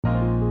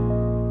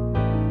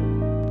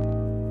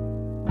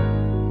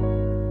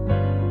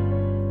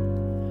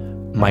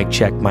Mic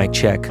check, mic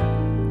check.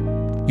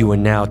 You are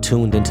now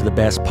tuned into the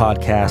best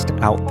podcast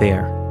out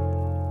there.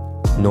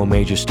 No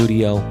major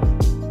studio,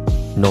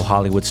 no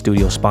Hollywood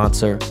studio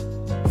sponsor,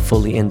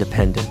 fully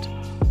independent.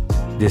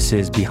 This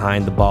is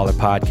Behind the Baller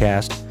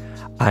Podcast.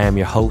 I am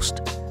your host,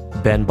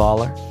 Ben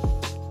Baller,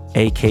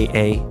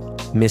 aka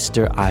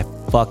Mr. I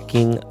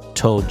Fucking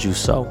Told You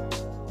So.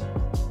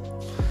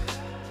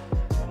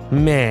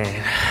 Man,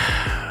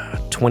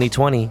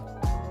 2020.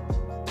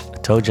 I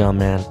told y'all,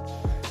 man,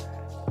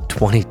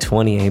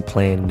 2020 ain't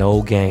playing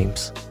no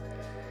games.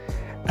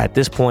 At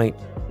this point,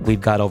 we've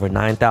got over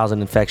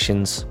 9,000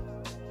 infections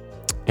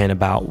and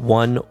about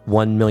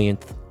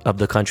 1/1,000,000th of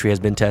the country has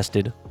been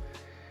tested.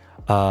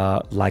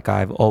 Like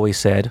I've always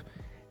said,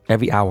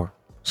 every hour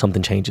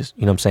something changes.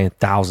 You know what I'm saying?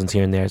 Thousands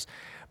here and there.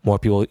 More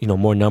people,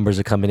 more numbers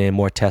are coming in,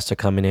 more tests are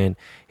coming in.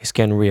 It's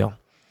getting real.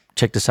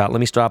 Check this out. Let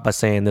me start by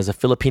saying there's a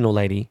Filipino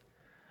lady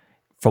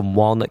from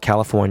Walnut,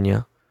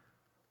 California,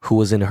 who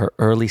was in her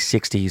early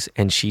 60s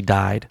and she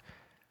died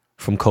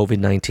from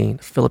COVID-19.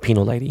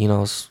 Filipino lady,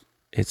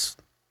 it's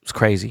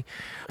crazy.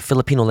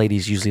 Filipino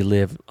ladies usually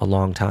live a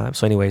long time.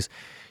 So anyways,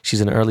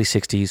 she's in her early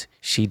 60s.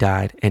 She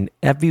died. And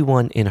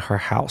everyone in her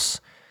house,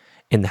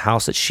 in the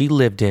house that she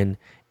lived in,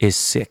 is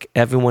sick.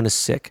 Everyone is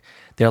sick.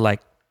 They're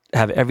like,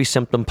 have every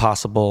symptom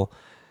possible.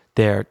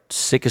 They're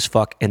sick as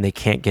fuck and they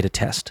can't get a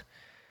test.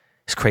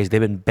 It's crazy.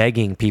 They've been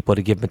begging people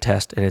to give them a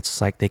test and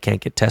it's like they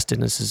can't get tested.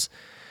 And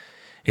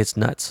it's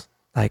nuts.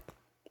 Like,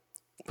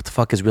 what the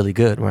fuck is really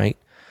good, right?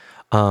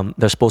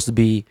 There's supposed to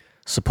be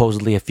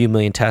supposedly a few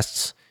million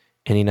tests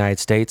in the United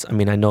States. I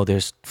mean, I know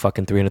there's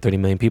fucking 330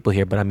 million people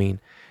here, but I mean,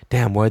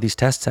 damn, where are these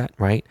tests at,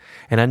 right?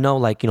 And I know,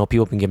 like, people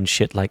have been giving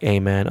shit like, hey,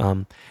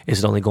 man,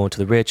 is it only going to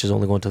the rich? Is it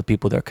only going to the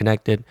people that are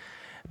connected?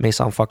 It may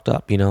sound fucked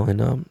up,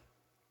 and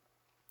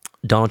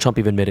Donald Trump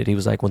even admitted, he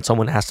was like, when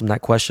someone asked him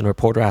that question, a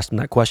reporter asked him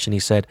that question, he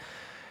said,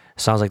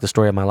 sounds like the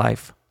story of my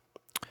life.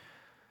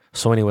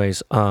 So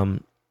anyways,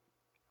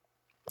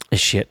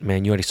 shit,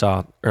 man, you already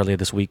saw earlier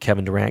this week,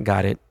 Kevin Durant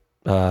got it.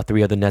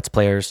 3 other Nets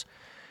players.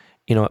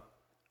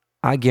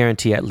 I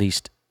guarantee at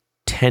least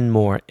 10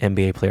 more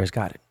NBA players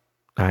got it.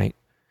 All right.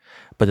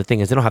 But the thing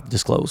is, they don't have to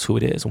disclose who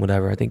it is and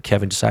whatever. I think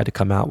Kevin decided to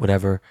come out,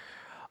 whatever.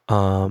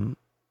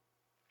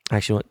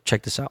 Actually,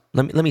 check this out.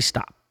 Let me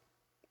stop.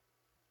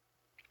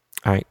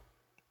 All right.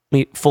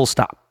 Full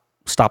stop.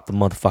 Stop the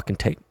motherfucking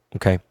tape.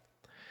 Okay.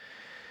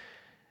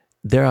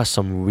 There are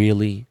some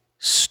really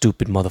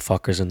stupid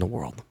motherfuckers in the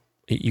world.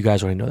 You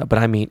guys already know that. But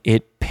I mean,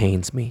 it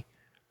pains me,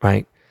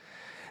 right?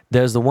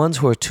 There's the ones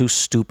who are too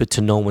stupid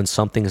to know when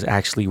something is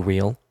actually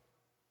real.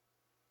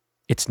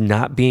 It's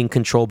not being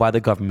controlled by the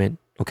government,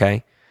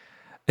 okay?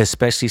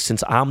 Especially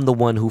since I'm the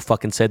one who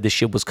fucking said this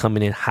shit was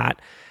coming in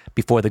hot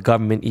before the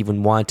government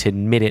even wanted to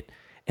admit it,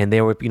 and they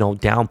were,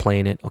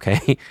 downplaying it,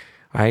 okay?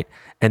 Right?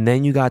 And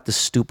then you got the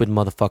stupid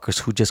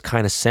motherfuckers who just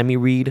kind of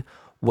semi-read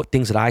what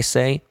things that I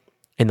say,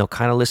 and they'll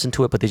kind of listen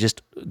to it, but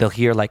they'll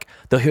hear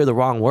the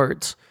wrong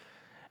words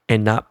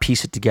and not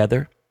piece it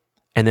together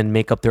and then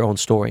make up their own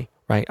story.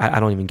 Right? I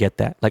don't even get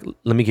that. Like,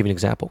 let me give you an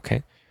example,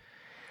 okay?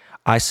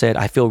 I said,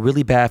 I feel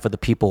really bad for the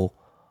people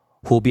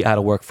who will be out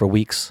of work for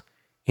weeks.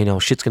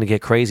 Shit's going to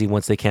get crazy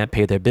once they can't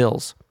pay their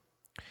bills.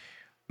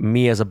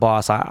 Me as a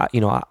boss,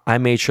 I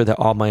made sure that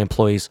all my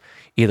employees,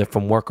 either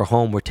from work or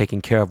home, were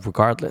taken care of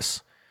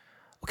regardless,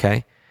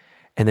 okay?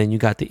 And then you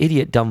got the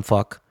idiot dumb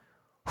fuck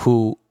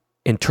who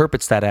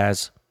interprets that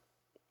as,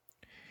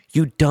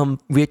 you dumb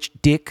rich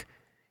dick,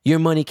 your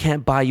money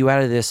can't buy you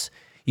out of this.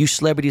 You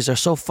celebrities are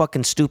so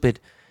fucking stupid.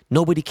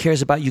 Nobody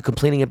cares about you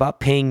complaining about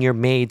paying your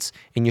maids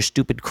and your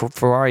stupid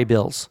Ferrari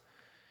bills.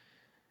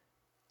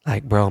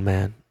 Like, bro,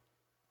 man,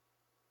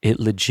 it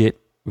legit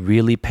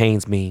really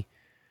pains me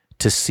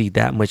to see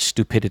that much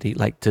stupidity.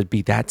 Like, to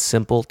be that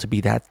simple, to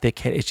be that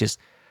thick-headed. It's just,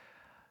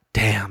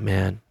 damn,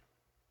 man.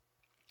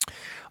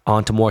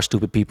 On to more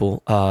stupid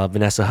people.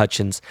 Vanessa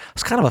Hudgens. I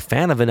was kind of a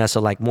fan of Vanessa,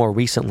 like, more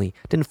recently.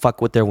 Didn't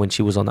fuck with her when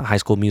she was on the High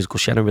School Musical.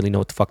 I didn't really know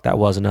what the fuck that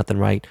was or nothing,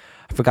 right?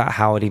 I forgot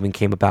how it even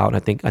came about.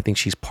 And I think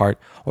she's part,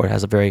 or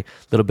has a very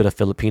little bit of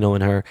Filipino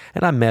in her.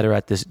 And I met her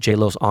at this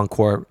J-Lo's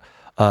Encore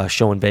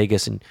show in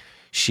Vegas, and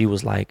she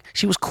was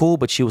cool,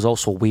 but she was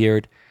also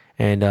weird.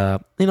 And,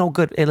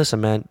 good. Hey, listen,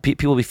 man,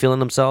 people be feeling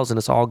themselves, and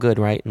it's all good,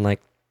 right? And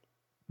like,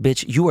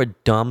 bitch, you are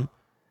dumb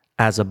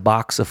as a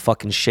box of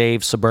fucking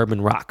shaved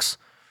suburban rocks.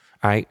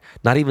 All right,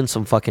 not even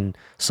some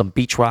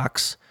beach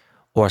rocks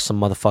or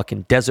some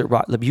motherfucking desert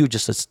rock.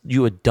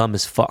 You are dumb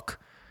as fuck.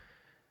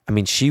 I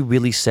mean, she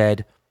really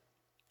said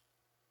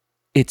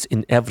it's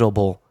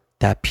inevitable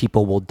that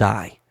people will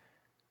die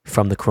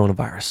from the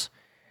coronavirus.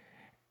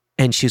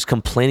 And she's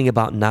complaining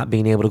about not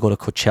being able to go to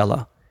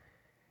Coachella.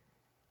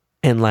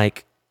 And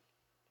like,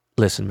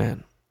 listen,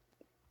 man,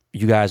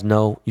 you guys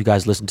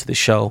listen to the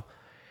show.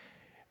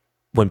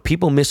 When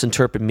people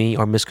misinterpret me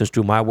or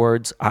misconstrue my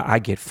words, I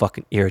get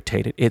fucking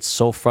irritated. It's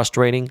so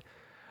frustrating.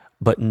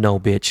 But no,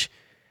 bitch.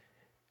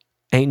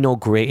 Ain't no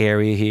gray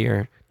area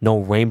here. No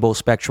rainbow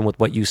spectrum with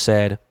what you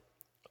said.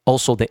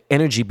 Also, the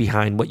energy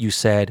behind what you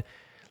said.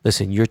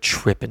 Listen, you're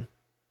tripping.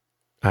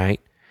 All right?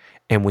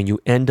 And when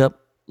you end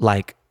up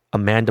like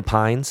Amanda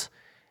Pines,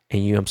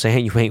 and you know what I'm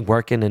saying, you ain't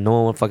working and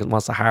no one fucking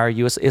wants to hire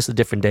you, it's a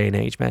different day and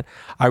age, man.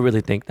 I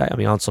really think that. I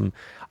mean,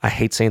 I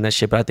hate saying that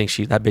shit, but I think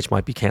that bitch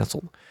might be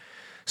canceled.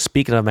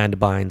 Speaking of Amanda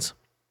Bynes,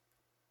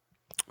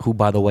 who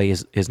by the way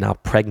is now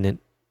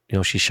pregnant, you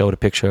know, she showed a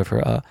picture of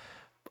her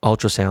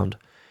ultrasound,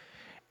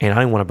 and I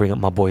didn't want to bring up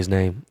my boy's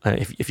name.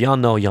 If y'all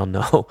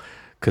know,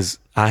 because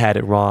I had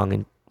it wrong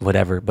and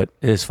whatever, but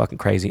it is fucking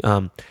crazy.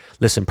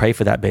 Listen, pray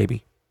for that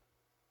baby.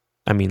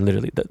 I mean,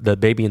 literally, the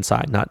baby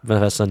inside, not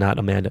Vanessa, not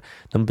Amanda.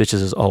 Them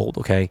bitches is old,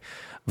 okay?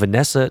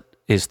 Vanessa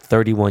is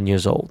 31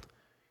 years old.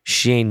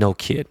 She ain't no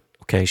kid,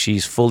 okay?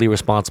 She's fully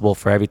responsible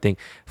for everything.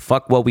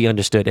 Fuck what we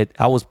understood.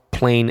 I was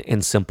plain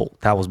and simple.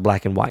 That was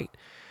black and white.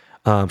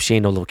 She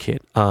ain't no little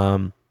kid.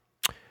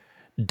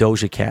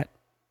 Doja Cat,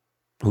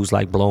 who's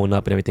like blowing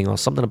up and everything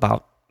else. Something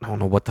about, I don't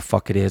know what the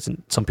fuck it is.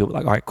 And some people are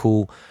like, all right,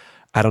 cool.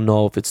 I don't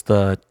know if it's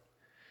the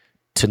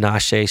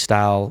Tinashe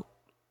style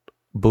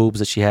boobs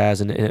that she has,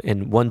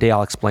 and one day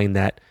I'll explain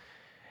that.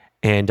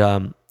 And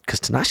because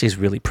Tinashe is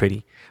really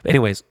pretty. But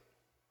anyways,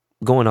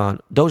 going on,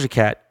 Doja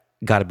Cat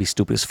gotta be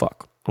stupid as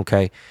fuck.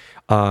 Okay.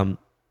 Yeah,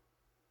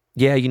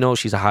 you know,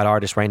 she's a hot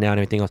artist right now and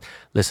everything else.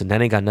 Listen,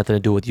 that ain't got nothing to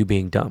do with you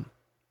being dumb.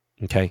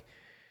 Okay.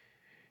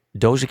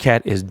 Doja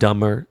Cat is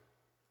dumber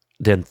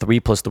than 3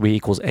 + 3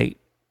 = 8.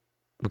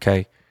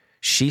 Okay.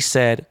 She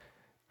said,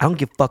 I don't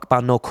give a fuck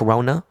about no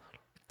Corona.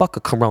 Fuck a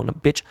Corona,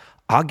 bitch.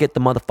 I'll get the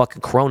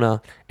motherfucking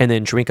Corona and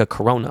then drink a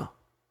Corona.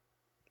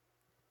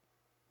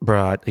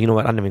 Bruh, you know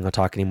what? I'm not even going to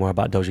talk anymore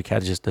about Doja Cat.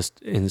 It's just this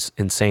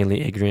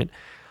insanely ignorant.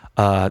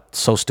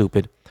 So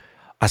stupid.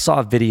 I saw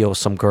a video of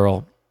some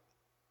girl,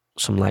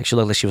 she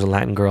looked like she was a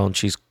Latin girl, and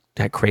she's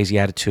had crazy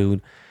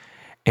attitude.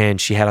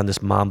 And she had on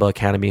this Mamba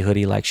Academy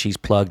hoodie like she's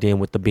plugged in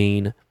with the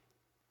bean.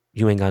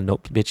 You ain't got no,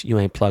 bitch, you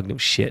ain't plugged in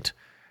shit.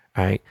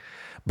 All right?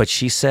 But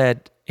she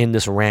said in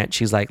this rant,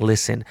 she's like,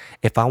 listen,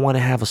 if I want to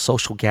have a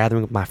social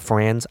gathering with my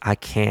friends, I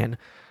can.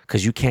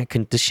 Because you can't,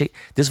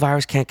 this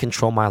virus can't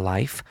control my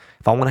life.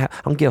 If I want to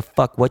I don't give a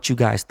fuck what you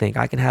guys think.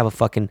 I can have a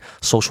fucking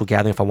social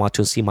gathering if I want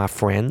to and see my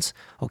friends,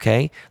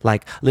 okay?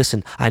 Like,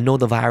 listen, I know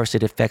the virus,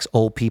 it affects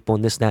old people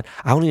and this and that.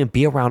 I don't even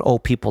be around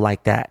old people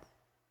like that.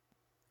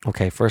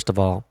 Okay, first of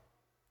all,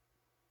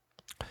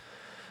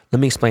 let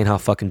me explain how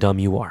fucking dumb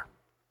you are.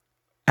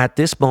 At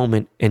this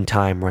moment in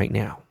time right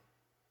now,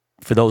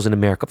 for those in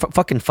America,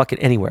 fucking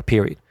anywhere,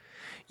 period,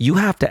 you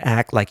have to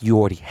act like you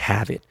already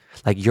have it.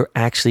 Like you're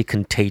actually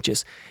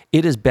contagious.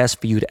 It is best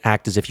for you to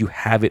act as if you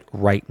have it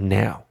right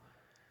now.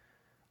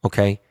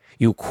 Okay?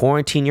 You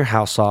quarantine your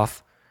house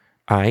off,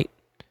 all right?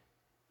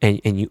 And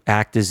you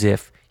act as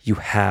if you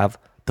have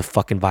the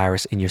fucking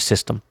virus in your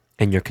system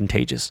and you're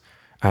contagious,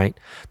 all right?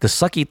 The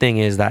sucky thing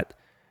is that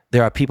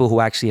there are people who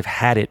actually have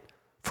had it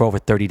for over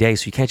 30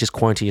 days. So you can't just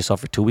quarantine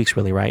yourself for 2 weeks,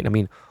 really, right? I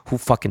mean, who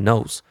fucking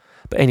knows?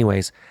 But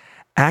anyways,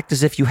 act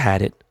as if you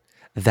had it.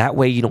 That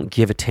way you don't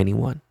give it to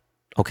anyone,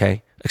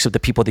 okay? Except the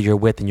people that you're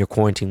with and you're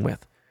quarantined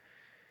with.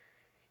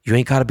 You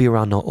ain't got to be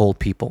around no old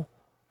people,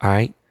 all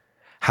right?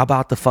 How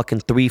about the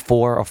fucking 3,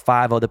 4, or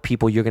 5 other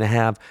people you're going to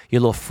have,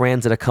 your little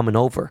friends that are coming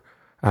over,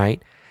 all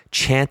right?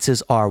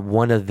 Chances are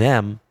one of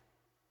them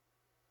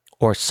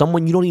or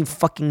someone you don't even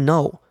fucking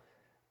know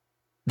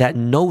that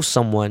knows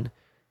someone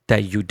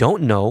that you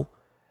don't know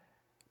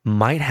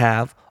might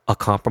have a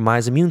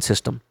compromised immune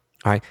system,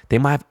 all right? They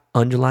might have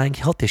underlying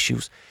health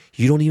issues.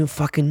 You don't even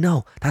fucking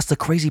know. That's the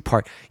crazy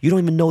part. You don't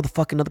even know the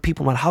fucking other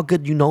people, no matter how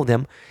good you know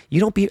them. You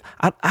don't be,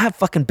 I have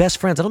fucking best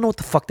friends. I don't know what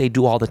the fuck they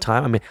do all the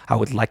time. I mean, I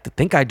would like to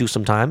think I do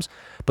sometimes,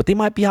 but they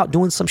might be out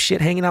doing some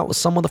shit, hanging out with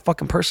some other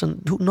fucking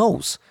person. Who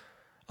knows?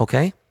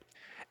 Okay?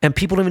 And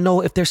people don't even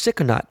know if they're sick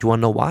or not. Do you want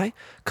to know why?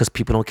 Because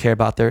people don't care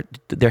about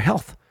their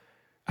health.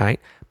 All right?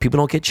 People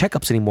don't get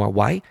checkups anymore.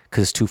 Why?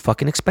 Because it's too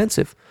fucking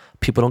expensive.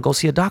 People don't go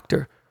see a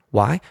doctor.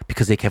 Why?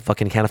 Because they can't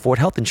afford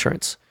health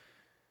insurance.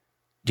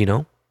 Do you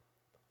know?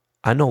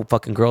 I know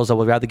fucking girls that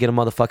would rather get a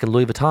motherfucking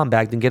Louis Vuitton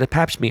bag than get a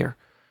pap smear.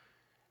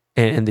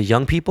 And the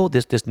young people,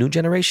 this new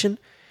generation,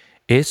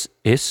 it's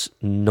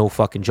no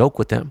fucking joke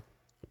with them.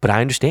 But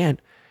I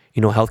understand.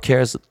 You know,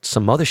 healthcare is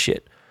some other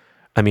shit.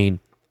 I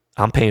mean,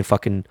 I'm paying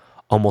fucking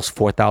almost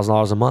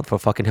 $4,000 a month for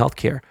fucking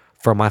healthcare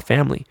for my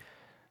family.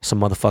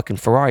 Some motherfucking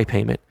Ferrari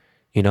payment.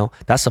 You know,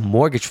 that's a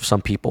mortgage for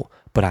some people,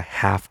 but I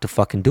have to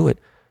fucking do it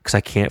because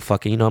I can't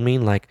fucking, you know what I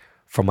mean? Like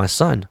for my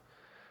son,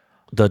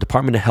 the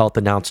Department of Health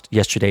announced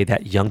yesterday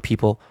that young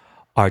people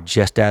are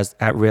just as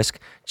at risk,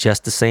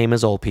 just the same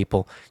as old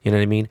people. You know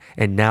what I mean?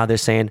 And now they're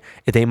saying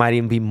they might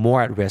even be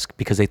more at risk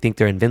because they think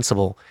they're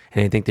invincible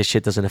and they think this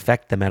shit doesn't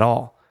affect them at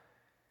all.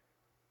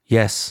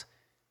 Yes,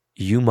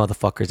 you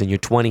motherfuckers in your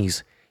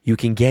 20s, you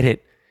can get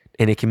it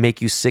and it can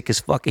make you sick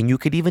as fuck and you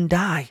could even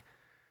die.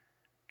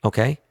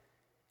 Okay?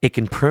 It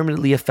can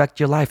permanently affect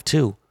your life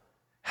too.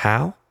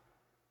 How?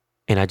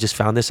 And I just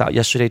found this out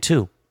yesterday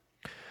too.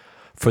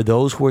 For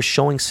those who are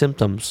showing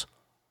symptoms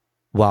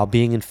while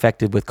being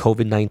infected with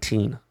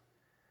COVID-19,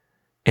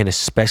 and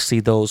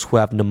especially those who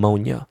have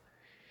pneumonia,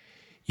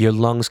 your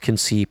lungs can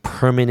see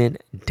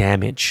permanent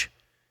damage.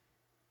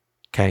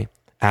 Okay?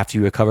 After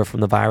you recover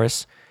from the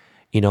virus,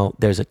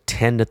 there's a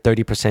 10 to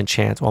 30%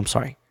 chance. Well, I'm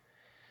sorry.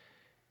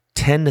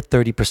 10 to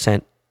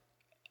 30%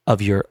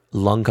 of your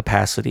lung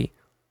capacity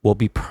will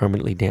be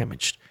permanently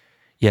damaged.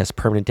 Yes,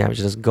 permanent damage.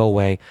 It doesn't go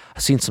away.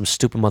 I've seen some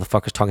stupid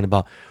motherfuckers talking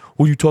about,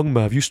 what are you talking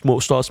about? If you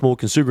start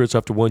smoking cigarettes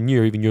after 1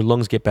 year, even your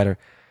lungs get better.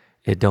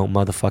 It don't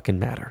motherfucking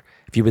matter.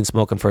 If you've been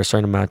smoking for a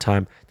certain amount of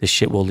time, this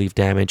shit will leave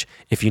damage.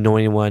 If you know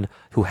anyone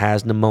who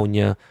has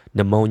pneumonia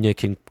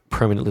can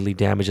permanently leave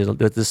damage.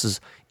 This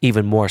is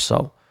even more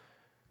so.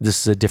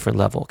 This is a different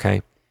level,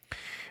 okay?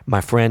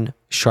 My friend,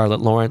 Charlotte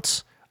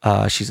Lawrence,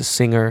 she's a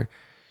singer.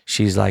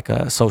 She's like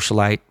a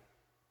socialite,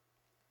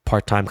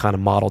 part-time kind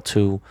of model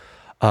too.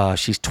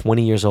 She's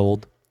 20 years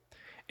old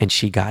and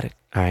she got it,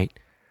 all right?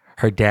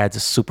 Her dad's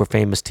a super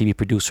famous TV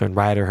producer and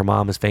writer. Her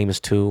mom is famous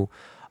too.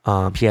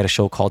 He had a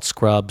show called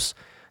Scrubs.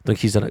 Look,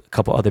 he's done a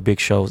couple other big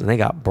shows and they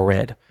got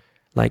bread,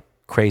 like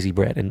crazy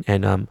bread.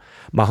 And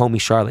my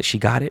homie Charlotte, she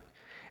got it.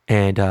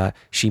 And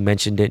she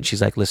mentioned it and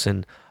she's like,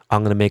 listen,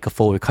 I'm going to make a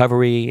full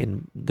recovery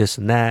and this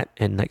and that.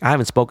 And like, I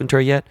haven't spoken to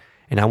her yet.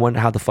 And I wonder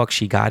how the fuck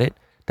she got it.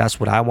 That's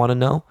what I want to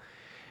know.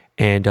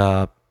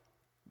 And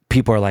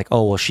people are like,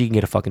 oh, well, she can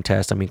get a fucking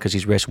test. I mean, because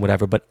she's rich and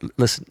whatever. But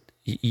listen,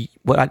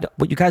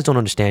 what you guys don't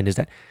understand is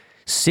that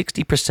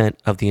 60%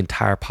 of the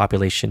entire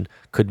population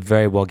could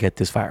very well get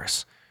this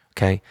virus.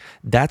 Okay.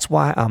 That's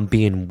why I'm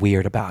being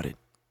weird about it.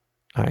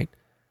 All right.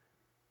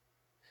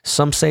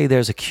 Some say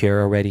there's a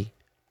cure already.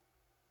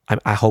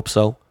 I hope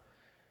so.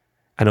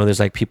 I know there's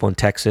like people in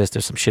Texas,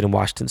 there's some shit in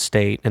Washington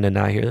State, and then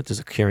I hear that there's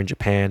a cure in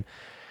Japan.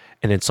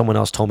 And then someone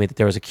else told me that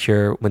there was a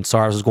cure when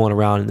SARS was going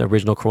around and the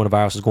original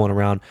coronavirus was going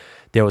around.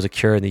 There was a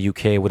cure in the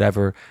UK,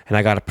 whatever. And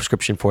I got a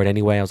prescription for it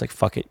anyway. I was like,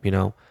 fuck it,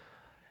 And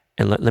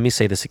let me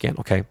say this again,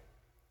 okay?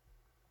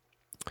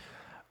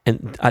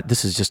 And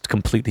this is just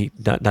completely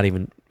not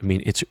even, I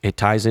mean, it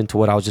ties into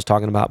what I was just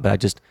talking about,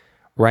 but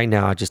right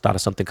now I just thought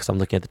of something because I'm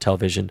looking at the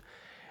television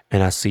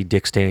and I see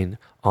Dick Stain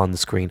on the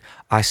screen.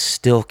 I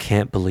still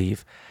can't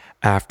believe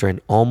after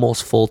an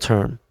almost full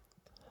term,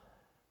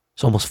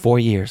 it's almost 4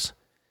 years,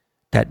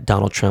 that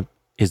Donald Trump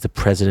is the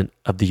president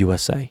of the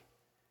USA.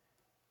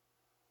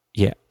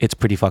 Yeah, it's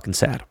pretty fucking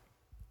sad.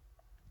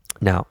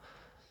 Now,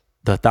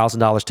 the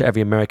 $1,000 to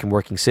every American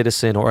working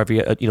citizen or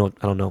every, I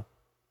don't know.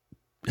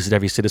 Is it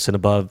every citizen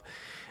above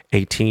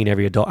 18,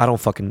 every adult? I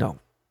don't fucking know.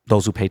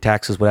 Those who pay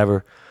taxes,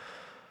 whatever.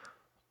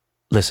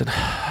 Listen,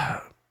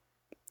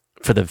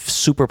 for the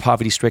super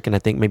poverty stricken, I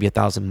think maybe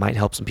 1,000 might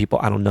help some people.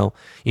 I don't know.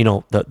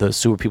 The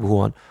super people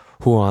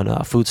who are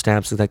on food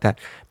stamps, things like that.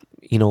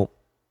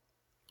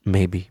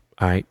 Maybe.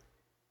 All right.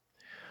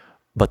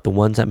 But the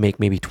ones that make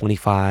maybe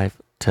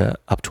 25 to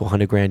up to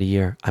 100 grand a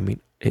year, I mean,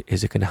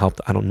 is it going to help?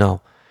 I don't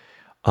know.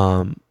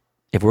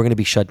 If we're going to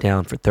be shut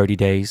down for 30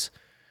 days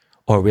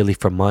or really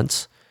for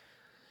months,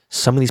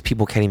 some of these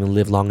people can't even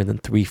live longer than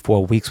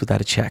 3-4 weeks without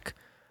a check.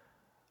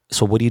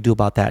 So what do you do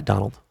about that,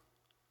 Donald?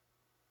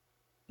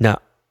 Now,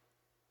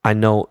 I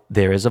know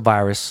there is a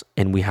virus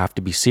and we have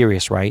to be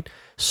serious, right?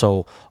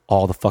 So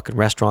all the fucking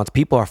restaurants,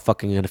 people are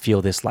fucking going to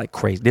feel this like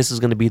crazy. This is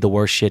going to be the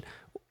worst shit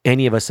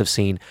any of us have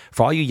seen.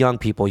 For all you young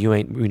people, you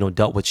ain't,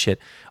 dealt with shit.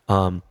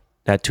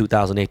 That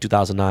 2008,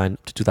 2009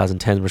 to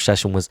 2010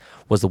 recession was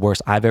the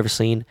worst I've ever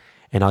seen.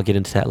 And I'll get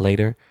into that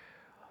later.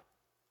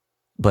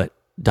 But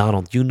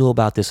Donald, you knew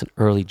about this in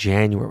early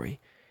January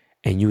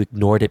and you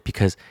ignored it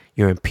because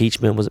your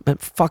impeachment was, man,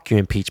 fuck your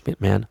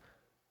impeachment, man.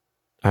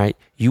 All right.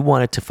 You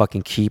wanted to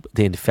fucking keep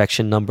the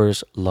infection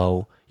numbers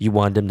low. You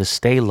wanted them to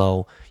stay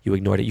low. You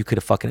ignored it. You could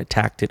have fucking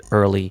attacked it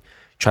early,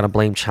 trying to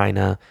blame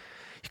China.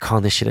 You're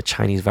calling this shit a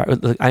Chinese virus.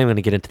 Look, I'm going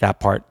to get into that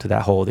part, to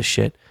that whole of this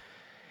shit.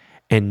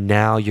 And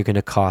now you're going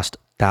to cost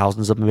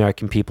thousands of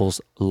American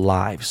people's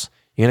lives.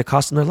 You're going to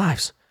cost them their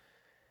lives.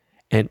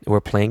 And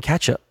we're playing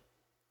catch up.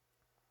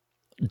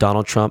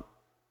 Donald Trump,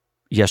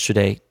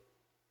 yesterday,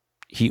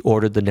 he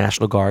ordered the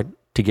National Guard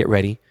to get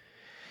ready.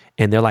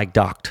 And they're like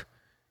docked,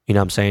 you know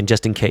what I'm saying?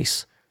 Just in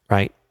case,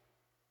 right?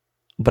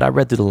 But I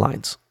read through the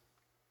lines.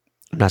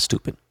 I'm not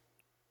stupid.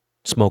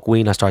 Smoke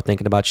weed and I start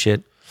thinking about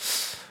shit.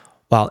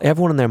 While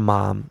everyone and their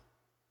mom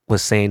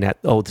was saying that,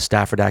 oh, the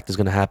Stafford Act is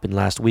going to happen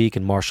last week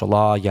and martial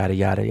law, yada,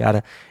 yada,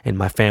 yada. And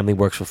my family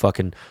works for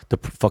the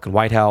fucking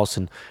White House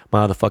and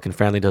my other fucking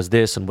family does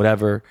this and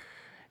whatever.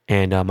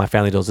 And my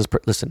family does this.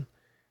 Listen,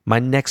 my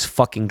next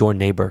fucking door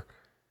neighbor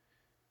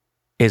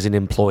is an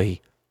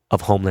employee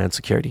of Homeland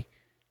Security.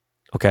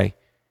 Okay?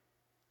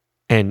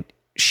 And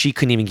she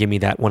couldn't even give me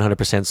that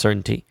 100%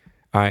 certainty.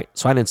 All right?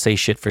 So I didn't say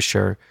shit for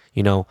sure.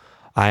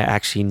 I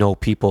actually know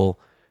people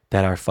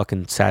that are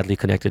fucking sadly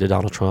connected to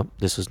Donald Trump.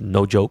 This is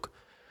no joke.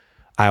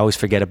 I always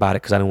forget about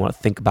it because I don't want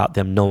to think about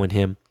them knowing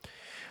him.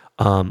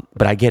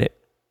 But I get it.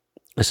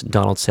 Listen,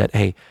 Donald said,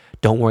 hey,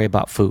 don't worry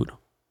about food.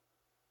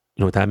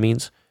 You know what that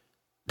means?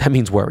 That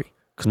means worry.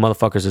 Because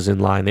motherfuckers is in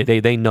line.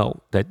 They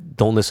know that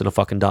don't listen to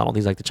fucking Donald.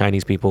 He's like the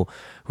Chinese people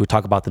who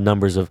talk about the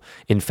numbers of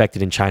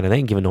infected in China. They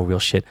ain't giving no real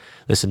shit.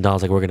 Listen,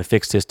 Donald's like, we're going to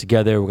fix this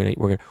together.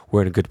 We're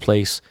in a good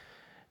place.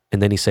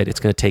 And then he said, it's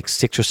going to take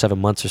 6 or 7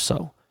 months or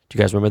so. Do you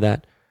guys remember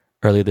that?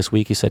 Earlier this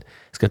week, he said,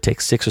 it's going to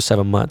take 6 or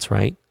 7 months,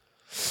 right?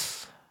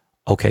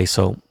 Okay,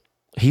 so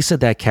He said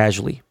that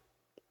casually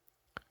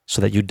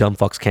so that you dumb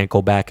fucks can't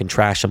go back and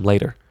trash him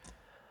later.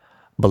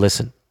 But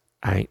listen,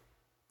 I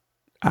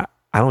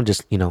don't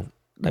just,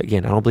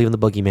 again, I don't believe in the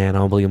boogeyman. I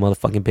don't believe in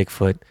motherfucking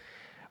Bigfoot.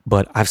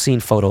 But I've seen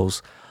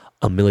photos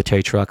of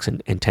military trucks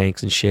and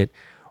tanks and shit,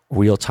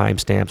 real time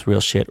stamps,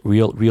 real shit,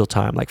 real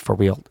time, like for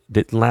real.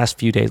 The last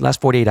few days,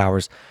 last 48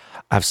 hours,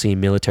 I've seen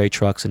military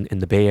trucks in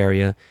the Bay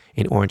Area,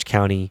 in Orange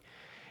County,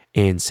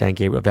 in San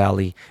Gabriel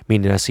Valley,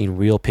 meaning I've seen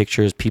real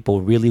pictures,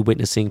 people really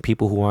witnessing,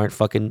 people who aren't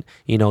fucking,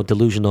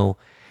 delusional,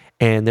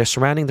 and they're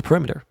surrounding the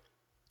perimeter,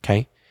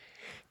 okay?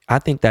 I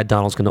think that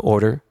Donald's going to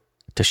order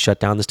to shut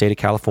down the state of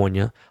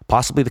California,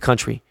 possibly the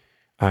country,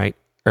 all right,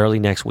 early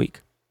next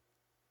week,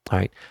 all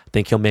right? I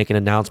think he'll make an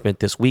announcement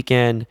this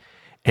weekend,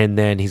 and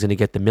then he's going to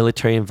get the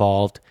military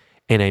involved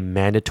in a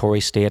mandatory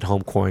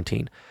stay-at-home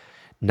quarantine.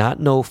 Not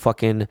no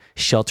fucking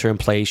shelter in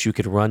place. You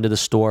could run to the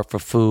store for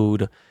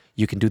food.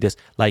 You can do this.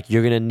 Like,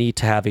 you're going to need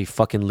to have a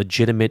fucking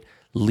legitimate,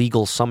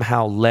 legal,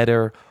 somehow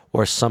letter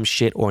or some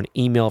shit or an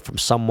email from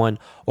someone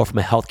or from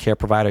a healthcare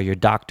provider, your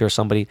doctor,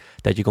 somebody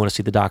that you're going to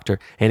see the doctor.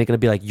 And it's going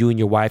to be like you and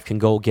your wife can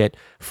go get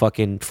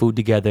fucking food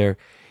together.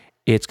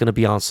 It's going to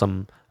be on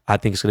some, I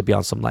think it's going to be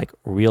on some like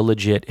real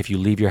legit, if you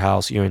leave your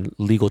house, you're in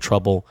legal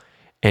trouble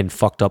and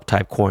fucked up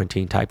type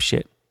quarantine type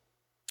shit.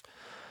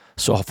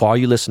 So for all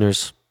you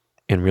listeners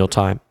in real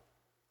time,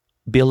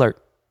 be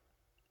alert.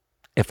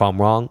 If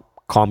I'm wrong,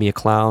 call me a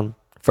clown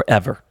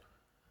forever.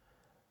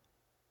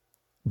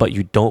 But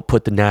you don't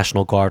put the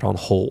National Guard on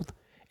hold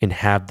and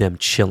have them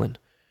chilling,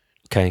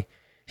 okay?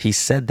 He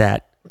said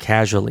that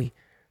casually,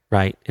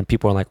 right? And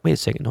people are like, wait a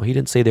second. No, he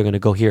didn't say they're going to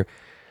go here.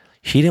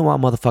 He didn't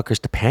want motherfuckers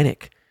to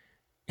panic.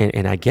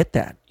 And I get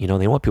that. They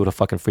want people to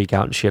fucking freak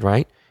out and shit,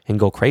 right? And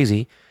go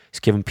crazy. He's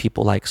giving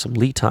people like some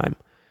lead time.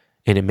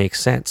 And it makes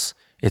sense.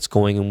 It's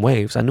going in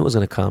waves. I knew it was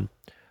going to come.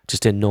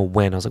 Just didn't know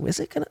when. I was like, is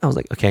it going to? I was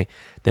like, okay.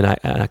 Then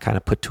I kind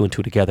of put two and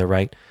two together,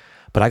 right?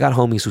 But I got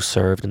homies who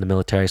served in the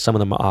military. Some of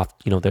them are off,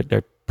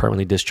 they're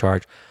permanently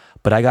discharged.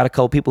 But I got a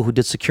couple people who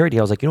did security.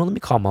 I was like, let me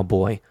call my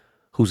boy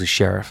who's a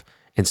sheriff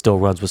and still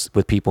runs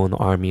with people in the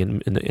Army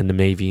and in the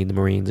Navy and the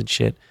Marines and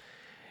shit.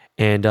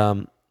 And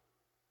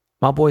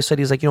my boy said,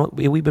 he's like,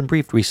 we've been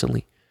briefed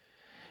recently.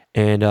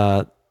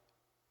 And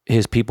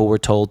his people were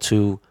told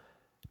to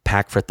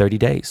pack for 30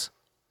 days.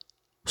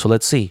 So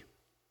let's see.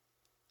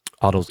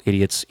 All those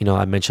idiots,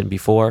 I mentioned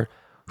before,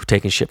 who've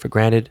taken shit for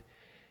granted.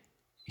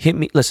 Hit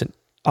me. Listen,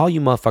 all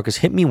you motherfuckers,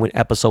 hit me when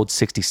episode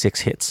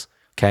 66 hits,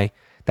 okay?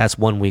 That's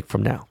 1 week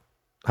from now,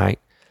 all right?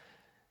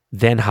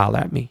 Then holler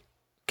at me,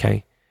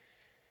 okay?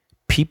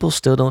 People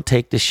still don't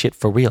take this shit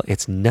for real.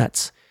 It's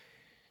nuts.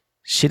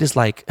 Shit is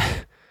like,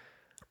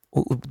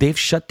 they've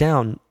shut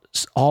down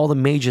all the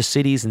major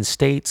cities and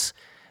states,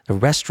 the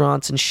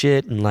restaurants and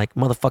shit, and like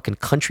motherfucking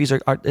countries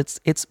are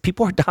it's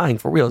people are dying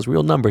for real. It's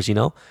real numbers,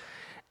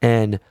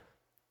 And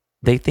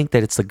they think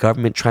that it's the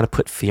government trying to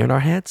put fear in our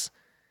heads.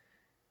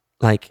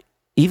 Like,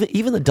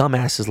 even the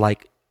dumbasses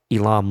like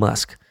Elon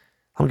Musk,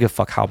 I don't give a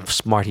fuck how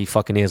smart he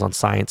fucking is on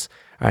science,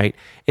 all right?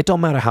 It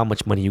don't matter how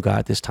much money you got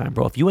at this time,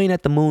 bro. If you ain't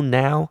at the moon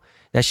now,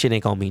 that shit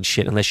ain't gonna mean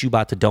shit unless you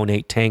about to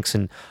donate tanks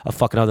and a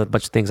fucking other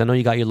bunch of things. I know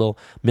you got your little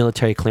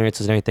military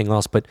clearances and everything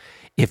else, but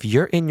if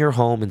you're in your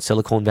home in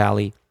Silicon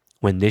Valley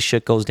when this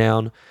shit goes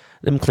down,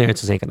 them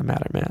clearances ain't gonna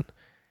matter, man.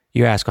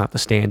 Your ass gonna have to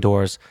stay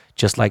indoors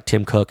just like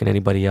Tim Cook and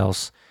anybody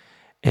else.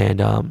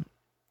 And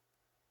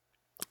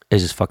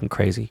it's just fucking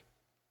crazy.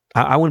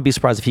 I wouldn't be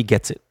surprised if he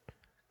gets it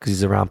because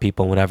he's around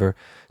people and whatever.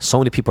 So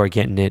many people are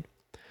getting it.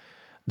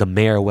 The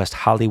mayor of West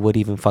Hollywood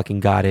even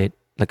fucking got it.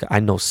 Like, I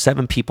know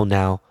 7 people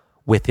now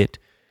with it.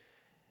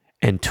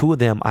 And 2 of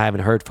them I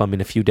haven't heard from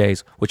in a few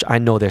days, which I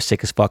know they're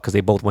sick as fuck because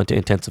they both went to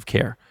intensive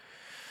care.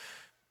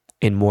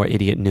 In more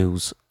idiot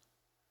news,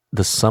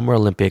 the Summer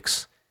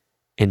Olympics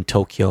in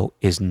Tokyo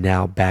is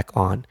now back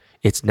on.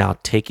 It's now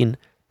taking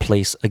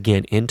place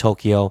again in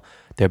Tokyo.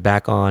 They're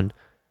back on.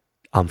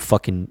 I'm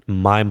fucking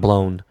mind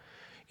blown.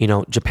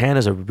 Japan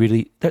is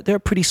they're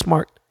pretty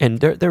smart, and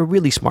they're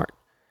really smart,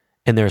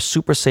 and they're a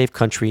super safe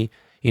country,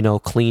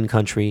 clean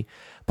country.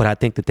 But I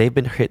think that they've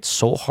been hit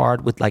so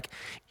hard with like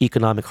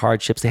economic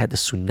hardships. They had the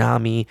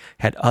tsunami,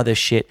 had other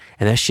shit,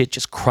 and that shit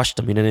just crushed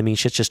them. You know what I mean?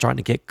 Shit's just starting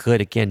to get good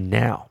again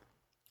now.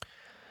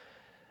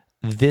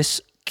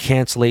 This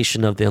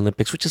cancellation of the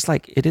Olympics, which is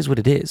like, it is what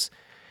it is,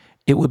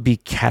 it would be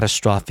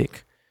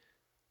catastrophic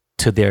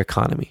to their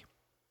economy.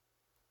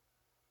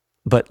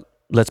 But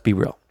let's be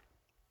real.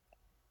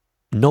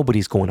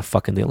 Nobody's going to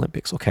fucking the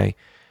Olympics, okay?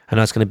 I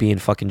know it's going to be in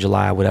fucking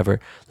July or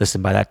whatever.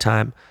 Listen, by that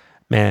time,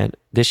 man,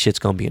 this shit's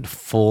going to be in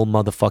full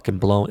motherfucking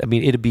blown. I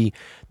mean, it'd be,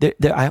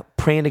 I'm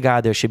praying to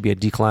God there should be a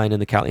decline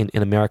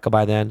in America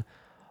by then.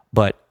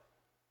 But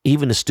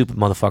even the stupid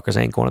motherfuckers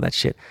ain't going to that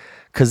shit.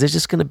 Because there's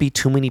just going to be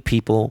too many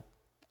people.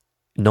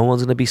 No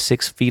one's going to be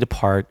 6 feet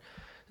apart.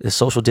 The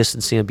social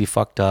distancing will be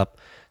fucked up,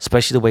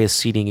 especially the way the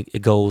seating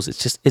it goes.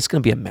 It's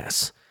going to be a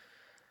mess.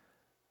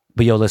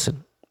 But yo,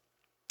 listen,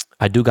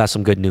 I do got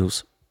some good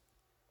news.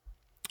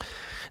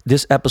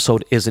 This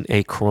episode isn't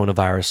a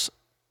coronavirus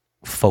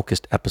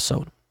focused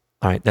episode.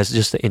 All right, that's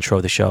just the intro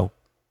of the show.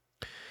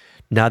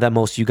 Now that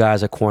most of you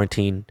guys are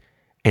quarantined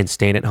and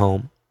staying at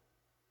home,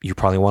 you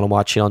probably want to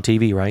watch it on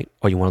TV, right?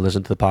 Or you want to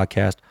listen to the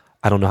podcast.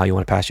 I don't know how you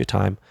want to pass your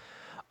time.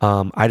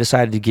 I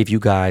decided to give you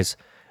guys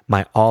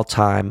my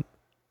all-time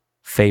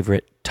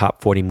favorite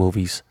top 40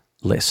 movies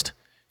list.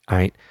 All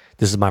right.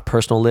 This is my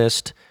personal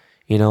list.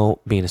 You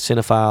know, being a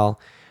cinephile,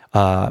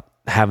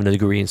 having a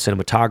degree in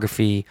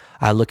cinematography,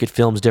 I look at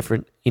films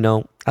different. You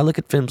know, I look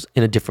at films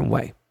in a different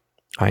way.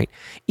 All right.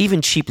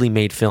 Even cheaply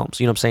made films,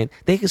 you know what I'm saying?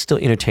 They can still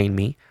entertain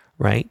me,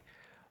 right?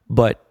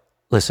 But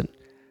listen,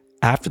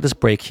 after this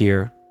break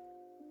here,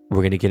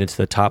 we're going to get into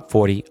the top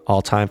 40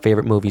 all-time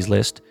favorite movies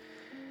list.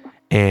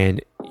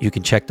 And you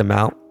can check them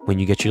out when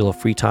you get your little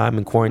free time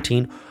in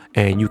quarantine.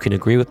 And you can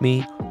agree with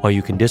me or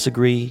you can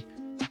disagree,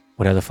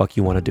 whatever the fuck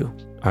you want to do.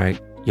 All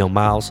right. Yo,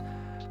 Miles,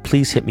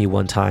 please hit me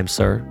one time,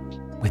 sir,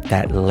 with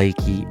that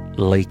lakey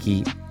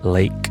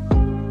lake.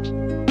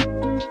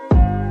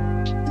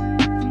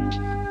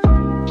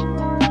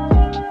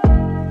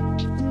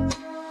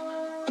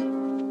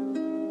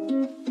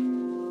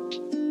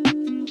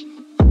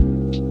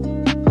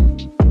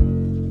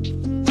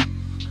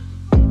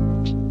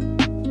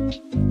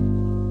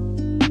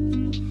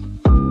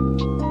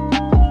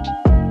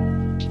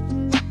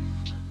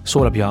 So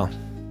what up, y'all?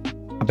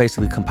 I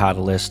basically compiled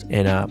a list,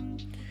 and I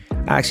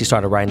actually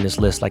started writing this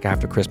list like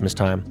after Christmas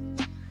time.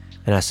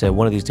 And I said,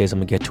 one of these days I'm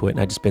gonna get to it. And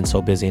I just been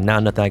so busy, and now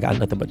I got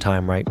nothing but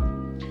time, right?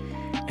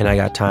 And I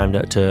got time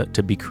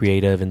to be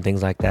creative and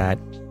things like that.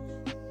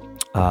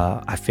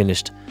 I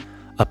finished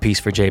a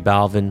piece for J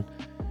Balvin,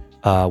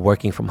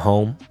 working from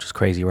home, which is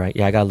crazy, right?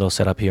 Yeah, I got a little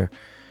setup here,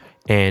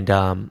 and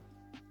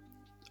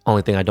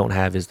only thing I don't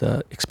have is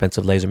the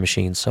expensive laser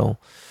machine. So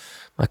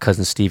my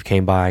cousin Steve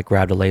came by,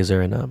 grabbed a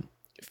laser, and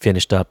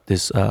finished up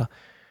this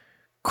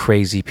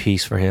crazy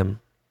piece for him.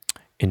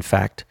 In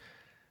fact,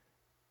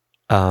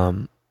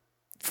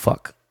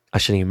 fuck, I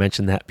shouldn't even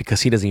mention that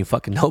because he doesn't even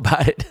fucking know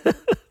about it.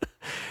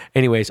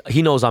 Anyways,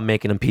 he knows I'm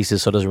making him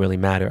pieces, so it doesn't really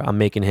matter. I'm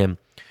making him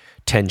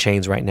 10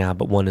 chains right now,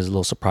 but one is a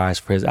little surprise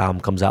for his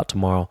album comes out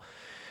tomorrow.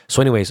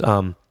 So anyways,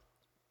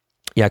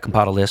 yeah, I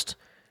compiled a list.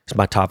 It's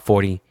my top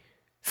 40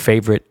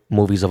 favorite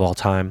movies of all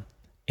time.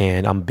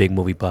 And I'm a big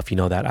movie buff, you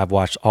know that. I've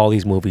watched all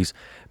these movies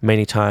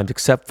many times,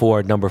 except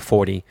for number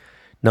 40.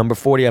 Number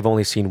 40 I've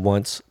only seen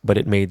once, but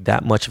it made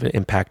that much of an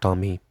impact on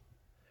me.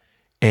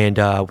 And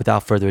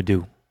without further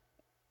ado,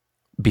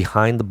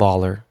 Behind the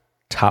Baller,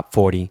 top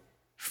 40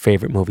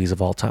 favorite movies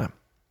of all time.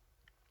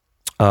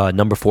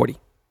 Number 40,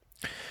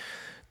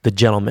 The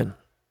Gentleman,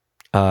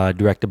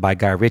 directed by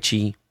Guy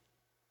Ritchie.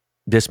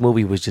 This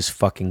movie was just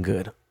fucking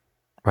good,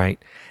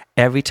 right?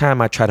 Every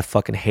time I try to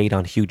fucking hate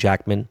on Hugh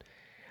Jackman,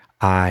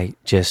 I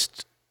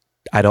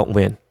don't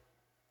win.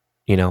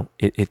 You know,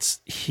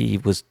 he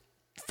was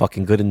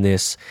fucking good in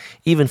this.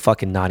 Even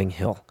fucking Notting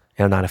Hill.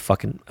 And I'm not a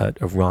fucking a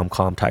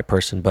rom-com type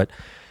person, but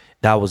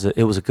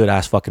it was a good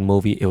ass fucking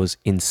movie. It was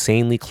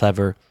insanely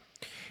clever.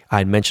 I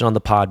had mentioned on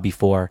the pod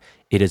before,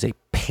 it is a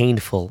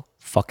painful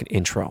fucking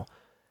intro.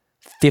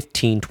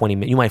 15, 20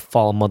 minutes. You might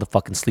fall a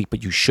motherfucking sleep,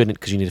 but you shouldn't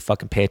because you need to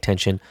fucking pay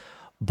attention.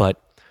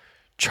 But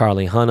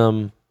Charlie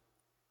Hunnam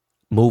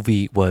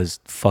movie was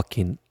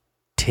fucking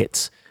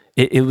tits.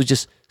 It was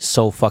just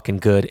so fucking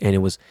good,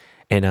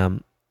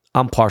 and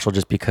I'm partial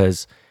just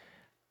because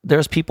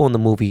there's people in the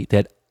movie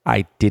that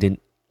I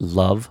didn't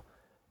love,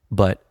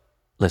 but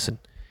listen,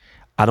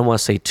 I don't want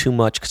to say too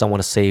much because I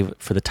want to save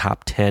for the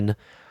top 10,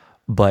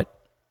 but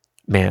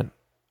man,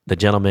 The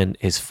Gentleman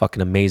is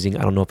fucking amazing.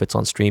 I don't know if it's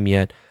on stream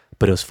yet,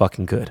 but it was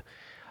fucking good.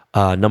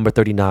 Number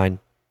 39,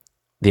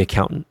 The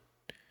Accountant.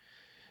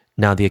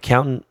 Now, The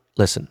Accountant,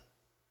 listen,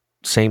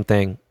 same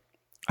thing.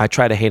 I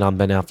try to hate on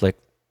Ben Affleck.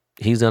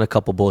 He's done a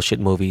couple bullshit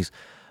movies,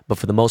 but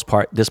for the most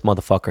part, this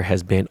motherfucker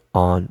has been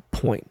on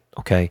point,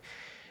 okay?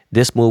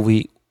 This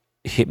movie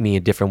hit me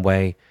a different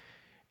way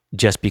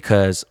just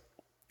because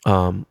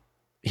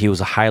he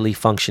was a highly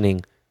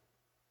functioning,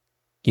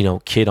 you know,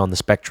 kid on the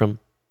spectrum.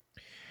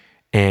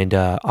 And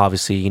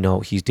obviously, you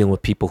know, he's dealing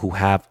with people who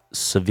have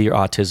severe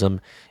autism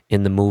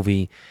in the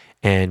movie,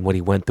 and what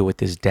he went through with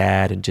his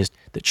dad and just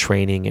the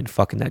training and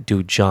fucking that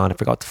dude, John. I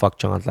forgot what the fuck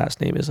John's last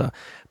name is.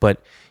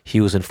 But he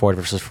was in Ford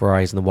versus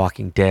Ferrari. He's in The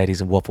Walking Dead. He's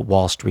in Wolf of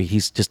Wall Street.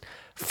 He's just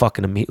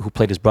fucking who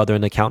played his brother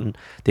in The Accountant.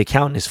 The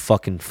Accountant is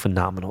fucking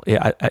phenomenal.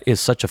 It's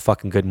such a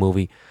fucking good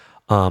movie.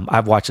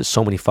 I've watched it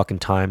so many fucking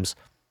times.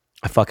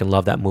 I fucking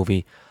love that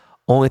movie.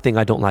 Only thing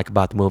I don't like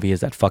about the movie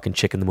is that fucking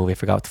chick in the movie. I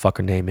forgot what the fuck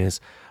her name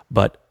is,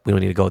 but we don't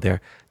need to go there.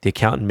 The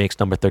Accountant makes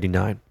number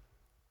 39.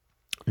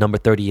 Number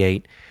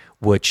 38,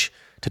 which,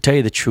 to tell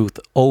you the truth,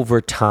 over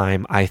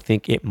time, I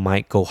think it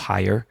might go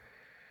higher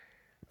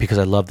because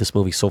I love this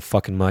movie so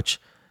fucking much.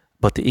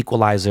 But The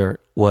Equalizer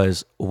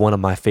was one of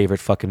my favorite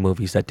fucking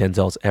movies that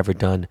Denzel's ever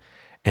done.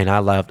 And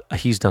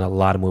he's done a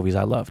lot of movies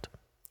I loved,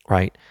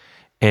 right?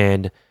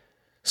 And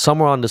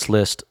somewhere on this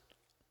list,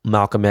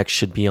 Malcolm X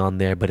should be on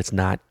there, but it's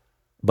not.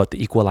 But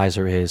The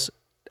Equalizer is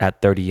at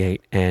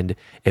 38. And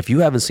if you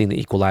haven't seen The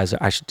Equalizer,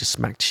 I should just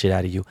smack the shit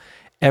out of you.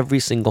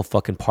 Every single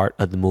fucking part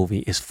of the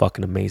movie is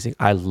fucking amazing.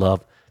 I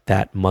love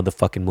that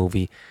motherfucking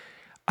movie.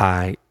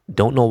 I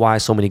don't know why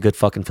so many good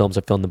fucking films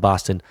are filmed in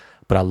Boston,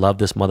 but I love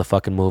this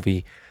motherfucking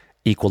movie.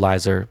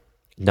 Equalizer,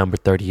 number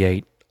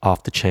 38,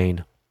 off the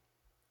chain.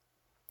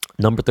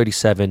 Number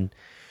 37,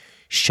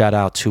 shout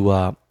out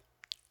to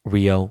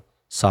Rio,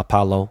 Sao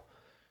Paulo.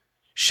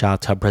 Shout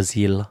out to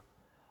Brazil.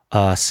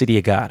 City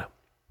of God.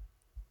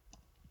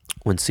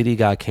 When City of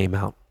God came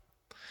out,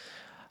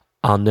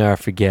 I'll never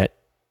forget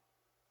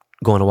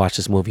going to watch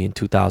this movie in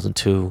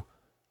 2002.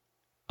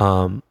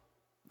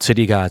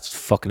 City of God's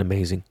fucking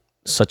amazing.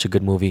 Such a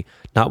good movie.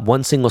 Not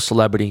one single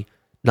celebrity,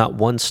 not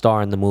one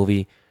star in the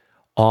movie.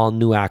 All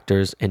new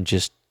actors, and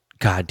just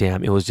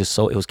goddamn, it was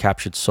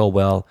captured so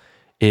well.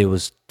 It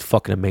was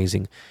fucking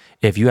amazing.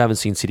 If you haven't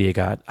seen City of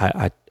God,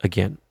 I'm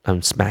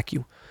gonna smack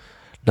you.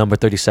 Number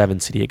 37,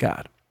 City of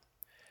God.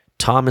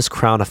 Thomas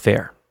Crown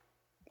Affair.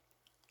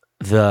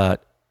 The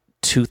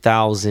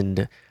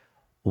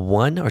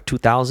 2001 or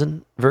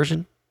 2000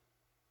 version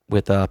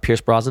with Pierce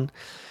Brosnan.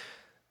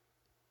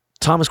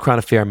 Thomas Crown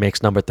Affair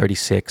makes number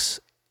 36,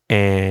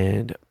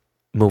 and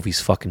movie's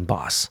fucking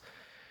boss.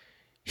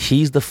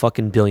 He's the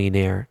fucking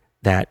billionaire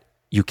that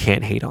you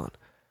can't hate on.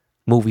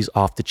 Movie's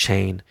off the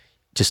chain.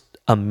 Just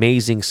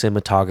amazing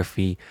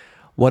cinematography.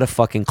 What a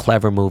fucking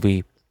clever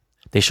movie.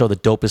 They show the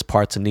dopest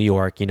parts of New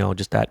York,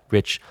 just that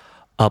rich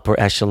upper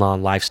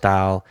echelon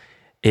lifestyle.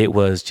 It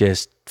was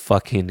just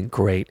fucking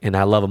great. And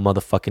I love a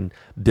motherfucking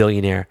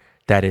billionaire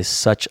that is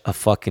such a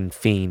fucking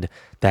fiend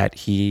that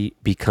he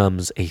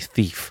becomes a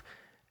thief.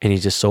 And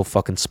he's just so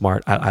fucking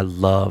smart. I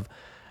love,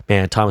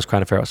 man, Thomas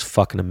Crown Affair was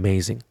fucking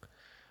amazing.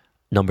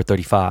 Number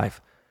 35,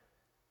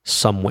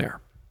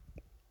 Somewhere.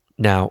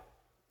 Now,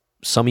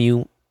 some of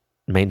you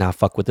may not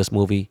fuck with this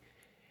movie,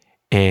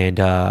 and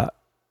I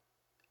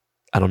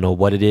don't know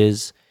what it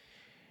is.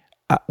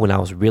 When I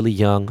was really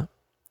young,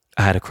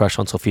 I had a crush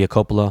on Sofia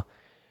Coppola,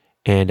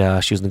 and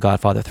she was in The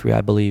Godfather 3,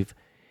 I believe.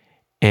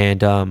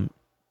 And I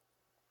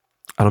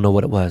don't know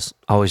what it was.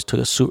 I always took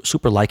a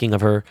super liking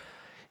of her.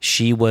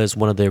 She was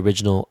one of the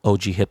original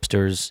OG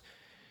hipsters.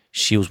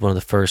 She was one of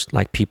the first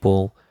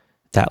people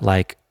that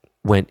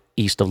went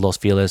east of Los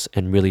Feliz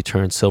and really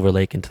turned Silver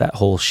Lake into that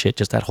whole shit,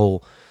 just that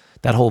whole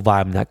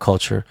vibe and that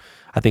culture.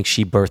 I think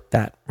she birthed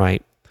that,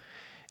 right?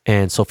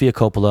 And Sofia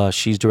Coppola,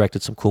 she's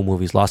directed some cool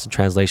movies. Lost in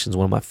Translation is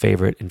one of my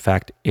favorite. In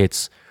fact,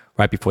 it's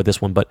right before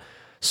this one. But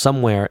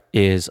Somewhere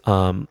is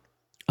a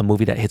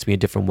movie that hits me a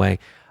different way.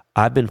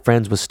 I've been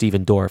friends with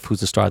Steven Dorff, who's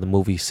the star of the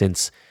movie,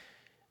 since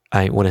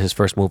one of his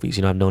first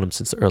movies. I've known him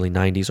since the early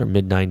 90s or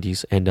mid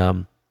 90s.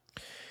 And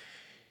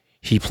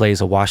he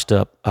plays a washed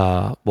up,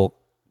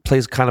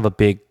 plays kind of a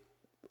big,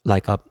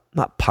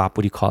 not pop,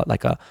 what do you call it?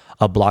 Like a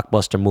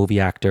blockbuster movie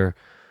actor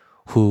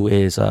who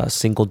is a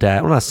single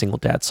dad. Well, not a single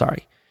dad,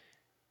 sorry.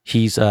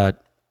 He's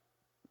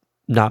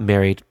not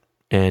married,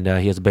 and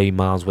he has a baby,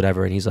 Miles,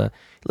 whatever. And he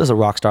lives a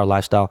rock star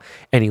lifestyle,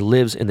 and he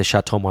lives in the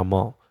Chateau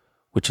Marmont,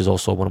 which is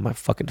also one of my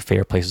fucking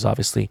favorite places,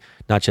 obviously.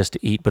 Not just to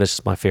eat, but it's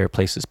just my favorite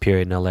places,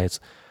 period, in LA. It's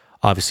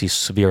obviously a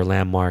severe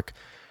landmark.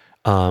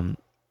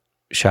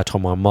 Chateau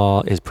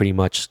Marmont is pretty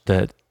much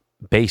the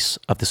base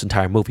of this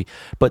entire movie.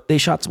 But they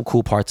shot some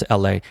cool parts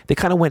of LA. They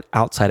kind of went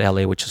outside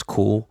LA, which is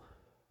cool.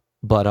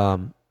 But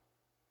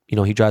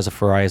he drives a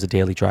Ferrari as a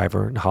daily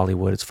driver in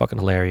Hollywood. It's fucking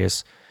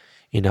hilarious.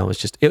 It's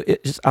just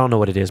I don't know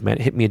what it is, man.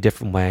 It hit me a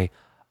different way.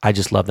 I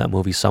just love that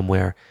movie,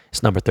 Somewhere.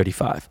 It's number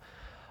 35.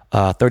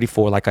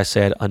 34, like I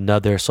said,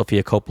 another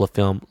Sofia Coppola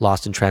film,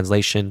 Lost in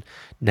Translation.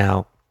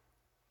 Now,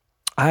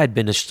 I had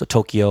been to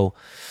Tokyo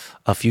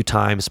a few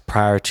times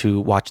prior to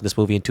watching this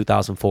movie in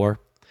 2004.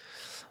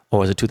 Or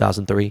was it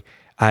 2003?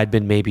 I had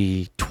been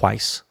maybe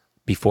twice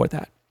before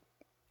that.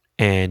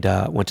 And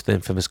went to the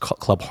infamous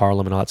Club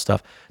Harlem and all that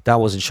stuff. That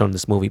wasn't shown in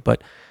this movie.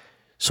 But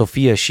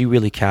Sofia, she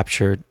really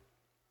captured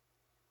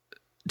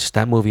just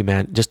that movie,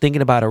 man. Just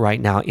thinking about it right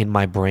now in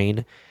my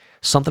brain,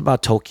 something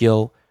about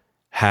Tokyo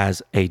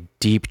has a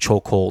deep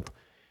chokehold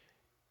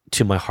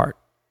to my heart.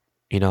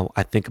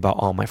 I think about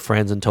all my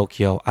friends in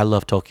Tokyo. I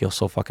love Tokyo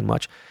so fucking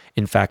much.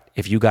 In fact,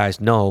 if you guys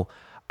know,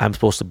 I'm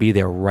supposed to be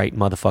there right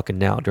motherfucking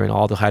now during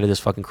all the height of this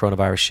fucking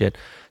coronavirus shit.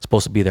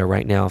 Supposed to be there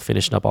right now,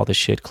 finishing up all this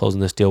shit,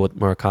 closing this deal with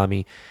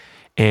Murakami.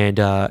 And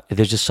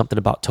there's just something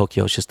about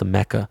Tokyo. It's just the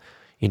Mecca.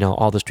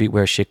 All the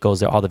streetwear shit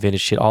goes there, all the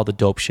vintage shit, all the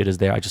dope shit is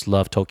there. I just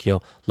love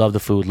Tokyo, love the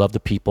food, love the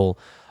people.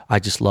 I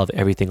just love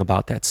everything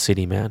about that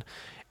city, man.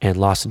 And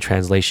Lost in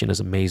Translation is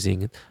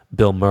amazing.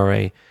 Bill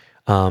Murray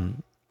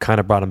kind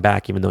of brought him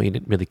back, even though he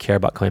didn't really care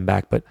about coming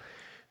back, but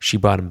she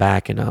brought him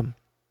back, and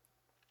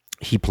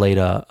he played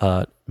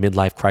a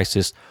midlife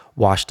crisis,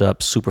 washed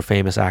up, super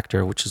famous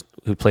actor,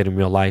 who played in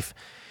real life,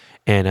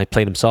 and I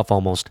played himself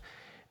almost.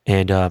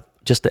 And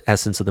just the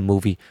essence of the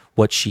movie,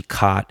 what she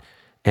caught,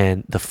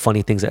 and the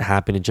funny things that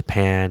happen in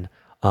Japan.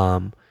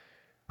 Hiroshi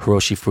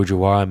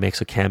Fujiwara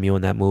makes a cameo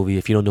in that movie.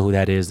 If you don't know who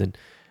that is, then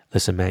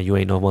listen, man, you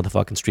ain't no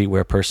motherfucking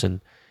streetwear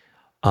person.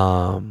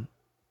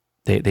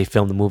 They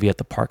filmed the movie at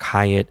the Park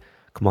Hyatt.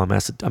 Come on, man.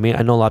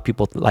 I know a lot of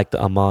people like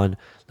the Aman.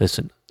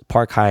 Listen,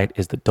 Park Hyatt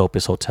is the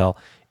dopest hotel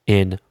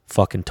in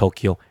fucking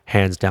Tokyo,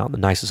 hands down, the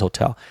nicest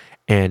hotel.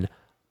 And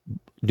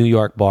New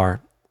York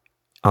bar,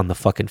 on the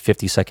fucking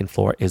 52nd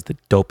floor is the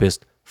dopest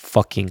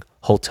fucking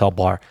hotel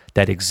bar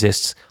that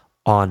exists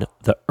on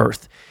the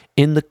earth.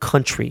 In the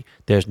country,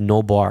 there's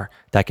no bar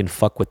that can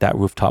fuck with that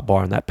rooftop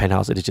bar in that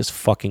penthouse. It is just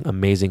fucking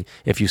amazing.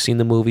 If you've seen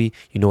the movie,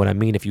 you know what I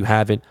mean. If you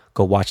haven't,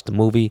 go watch the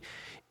movie.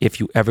 If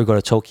you ever go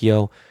to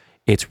Tokyo,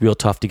 it's real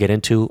tough to get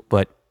into,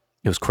 but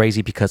it was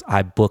crazy because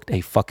I booked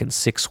a fucking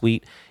 6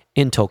 suite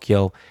in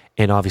Tokyo,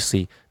 and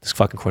obviously this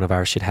fucking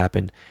coronavirus shit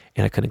happened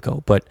and I couldn't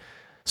go. But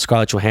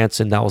Scarlett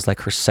Johansson, that was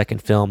like her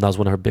second film. That was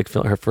one of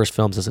her first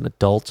films as an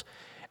adult,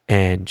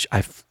 and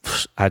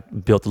I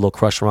built a little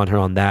crush around her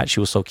on that. She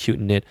was so cute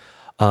in it.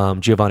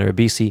 Giovanni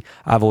Ribisi,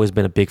 I've always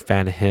been a big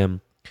fan of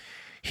him.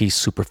 He's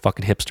super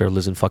fucking hipster,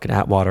 lives in fucking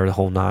Atwater, the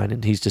whole nine,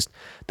 and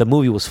the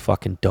movie was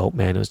fucking dope,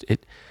 man.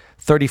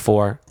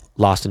 34,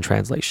 Lost in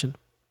Translation.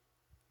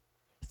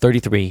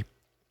 33,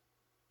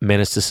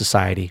 Menace to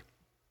Society.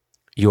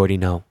 You already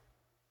know.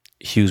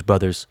 Hughes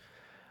Brothers.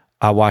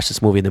 I watched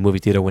this movie in the movie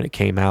theater when it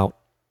came out,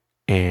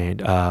 and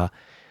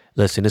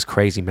listen, it's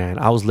crazy, man.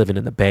 I was living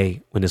in the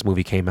Bay when this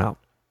movie came out.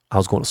 I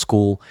was going to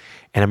school,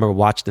 and I remember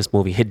watching this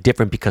movie. Hit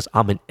different because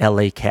I'm an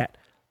LA cat,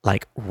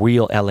 like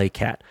real LA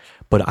cat.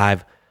 But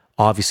I've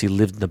obviously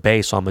lived in the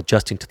Bay, so I'm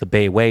adjusting to the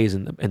Bay ways,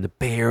 and the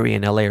Bay Area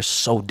and LA are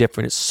so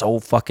different. It's so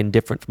fucking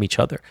different from each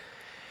other.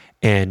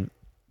 And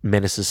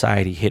Menace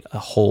Society hit a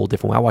whole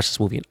different way. I watched this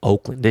movie in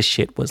Oakland. This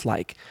shit was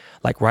like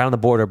right on the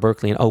border of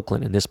Berkeley and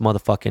Oakland. And this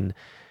motherfucking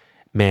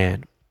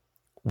man,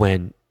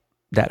 when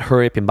that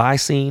hurry up and buy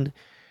scene,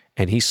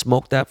 and he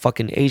smoked that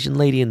fucking Asian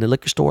lady in the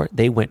liquor store,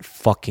 they went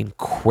fucking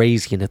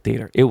crazy in the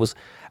theater. It was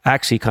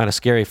actually kind of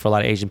scary for a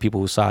lot of Asian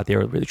people who saw it. They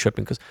were really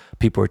tripping because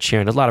people were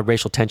cheering. There's a lot of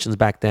racial tensions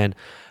back then,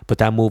 but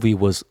that movie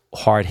was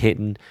hard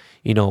hitting.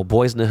 You know,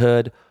 Boys in the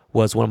Hood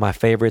was one of my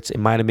favorites. It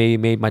might have maybe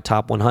made my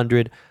top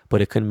 100,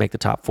 but it couldn't make the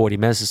top 40.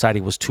 Menace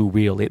Society was too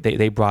real.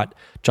 They brought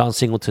John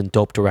Singleton,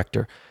 dope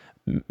director.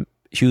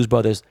 Hughes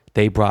Brothers,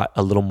 they brought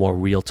a little more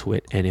real to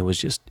it, and it was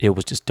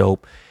just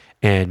dope.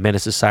 And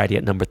Menace Society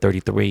at number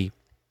 33.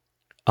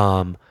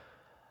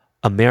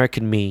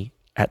 American Me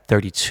at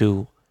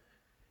 32.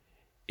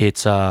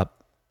 It's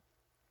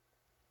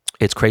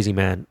crazy,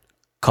 man.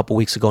 A couple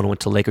weeks ago, I went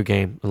to the Laker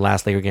game. The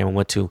last Laker game I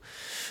went to,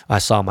 I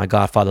saw my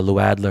godfather Lou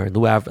Adler. And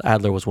Lou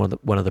Adler was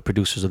one of the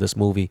producers of this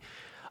movie.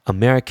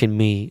 American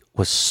Me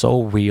was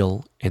so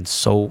real and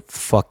so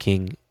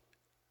fucking.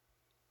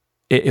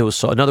 It was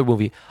so another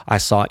movie I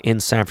saw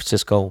in San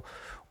Francisco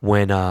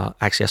when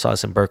actually I saw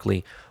this in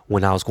Berkeley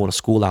when I was going to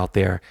school out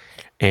there,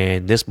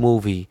 and this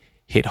movie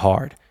hit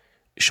hard.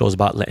 It shows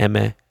about La M,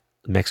 the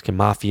Mexican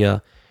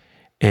mafia,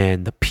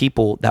 and the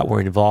people that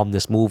were involved in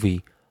this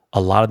movie. A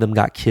lot of them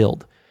got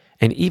killed,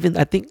 and even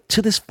I think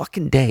to this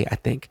fucking day, I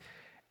think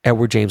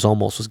Edward James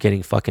Olmos was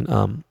getting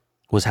fucking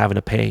was having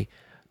to pay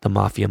the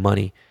mafia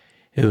money.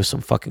 It was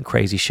some fucking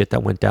crazy shit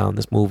that went down in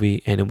this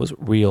movie, and it was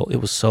real. It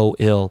was so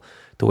ill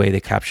the way they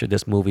captured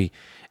this movie,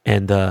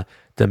 and the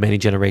many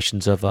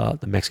generations of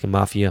the Mexican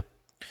mafia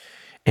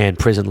and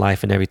prison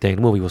life and everything.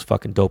 The movie was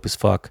fucking dope as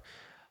fuck.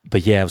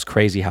 But yeah, it was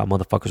crazy how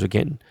motherfuckers were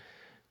getting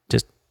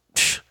just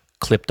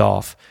clipped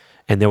off.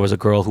 And there was a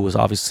girl who was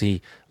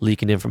obviously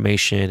leaking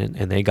information,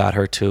 and they got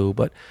her too.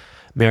 But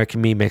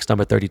American Me makes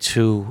number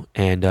 32,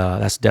 and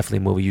that's definitely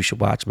a movie you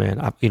should watch,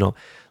 man.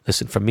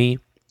 Listen, for me,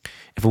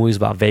 if a movie's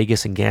about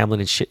Vegas and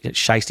gambling and shit,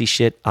 shiesty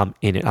shit, I'm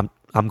in it.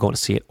 I'm going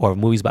to see it. Or if a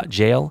movie's about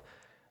jail,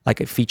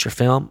 like a feature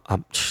film,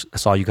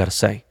 that's all you got to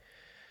say.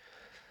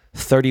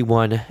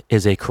 31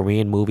 is a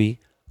Korean movie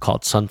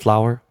called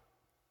Sunflower.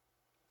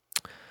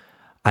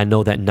 I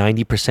know that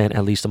 90%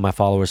 at least of my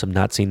followers have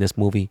not seen this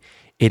movie.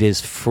 It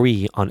is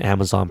free on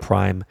Amazon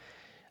Prime.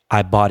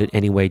 I bought it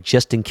anyway,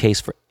 just in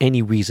case for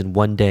any reason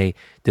one day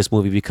this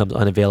movie becomes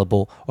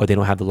unavailable or they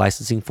don't have the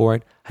licensing for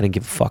it. I didn't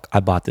give a fuck. I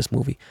bought this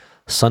movie.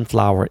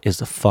 Sunflower is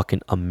a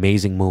fucking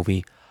amazing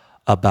movie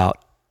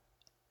about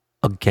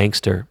a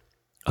gangster,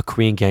 a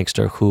Korean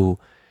gangster who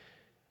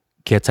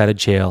gets out of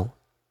jail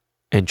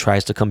and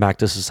tries to come back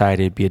to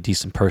society to be a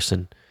decent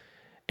person.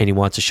 And he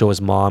wants to show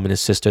his mom and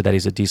his sister that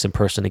he's a decent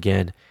person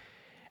again.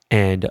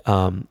 And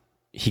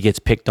he gets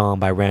picked on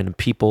by random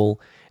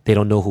people. They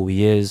don't know who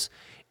he is.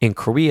 In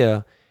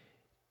Korea,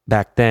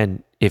 back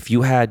then, if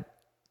you had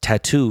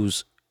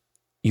tattoos,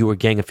 you were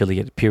gang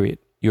affiliated, period.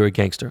 You were a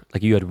gangster.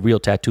 Like you had real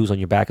tattoos on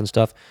your back and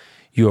stuff.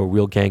 You were a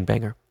real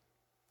gangbanger.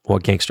 Or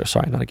gangster,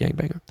 sorry, not a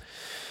gangbanger.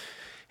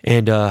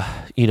 And,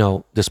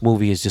 this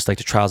movie is just like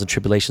the trials and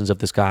tribulations of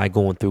this guy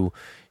going through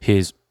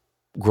his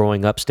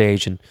growing up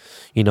stage. And,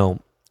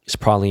 he's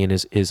probably in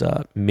his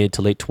mid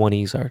to late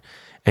 20s,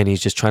 and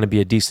he's just trying to be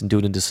a decent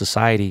dude into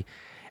society.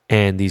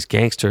 And these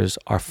gangsters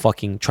are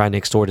fucking trying to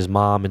extort his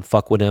mom and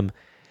fuck with him.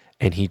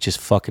 And he just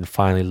fucking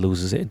finally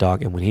loses it,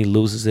 dog. And when he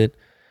loses it,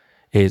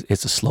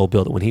 it's a slow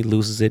build. When he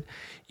loses it,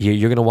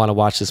 you're going to want to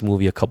watch this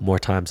movie a couple more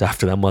times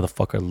after that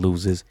motherfucker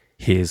loses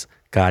his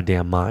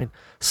goddamn mind.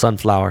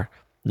 Sunflower,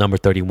 number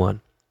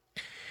 31.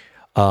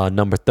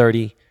 Number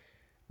 30,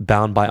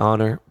 Bound by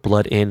Honor,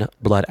 Blood In,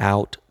 Blood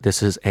Out.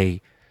 This is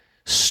a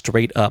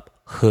straight up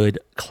hood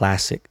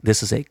classic.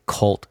 This is a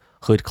cult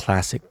hood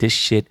classic. This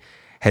shit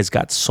has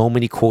got so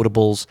many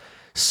quotables,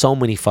 so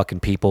many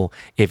fucking people.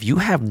 If you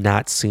have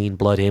not seen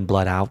Blood In,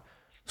 Blood Out,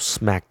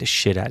 smack the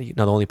shit out of you.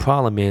 Now, the only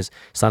problem is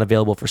it's not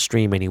available for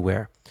stream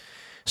anywhere.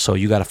 So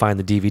you got to find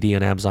the DVD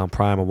on Amazon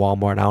Prime or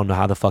Walmart. I don't know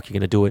how the fuck you're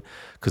going to do it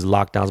because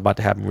lockdown's about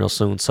to happen real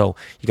soon. So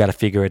you got to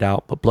figure it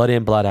out. But Blood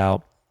In, Blood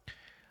Out,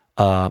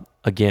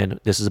 again,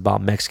 this is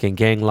about Mexican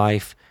gang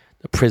life,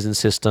 the prison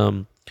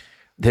system.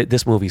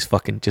 This movie's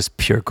fucking just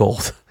pure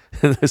gold.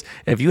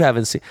 If you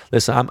haven't seen,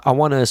 listen, I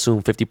want to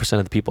assume 50%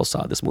 of the people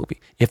saw this movie,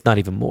 if not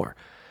even more.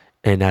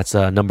 And that's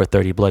number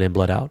 30, Blood In,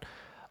 Blood Out.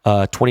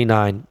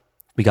 29,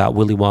 we got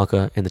Willy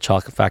Wonka and the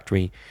Chocolate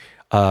Factory.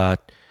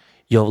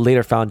 You'll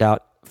later find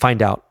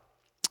out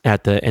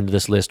at the end of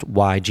this list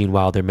why Gene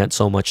Wilder meant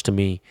so much to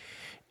me.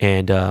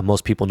 And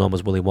most people know him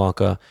as Willy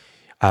Wonka.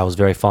 I was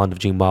very fond of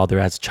Gene Wilder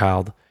as a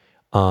child.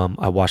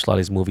 I watched a lot of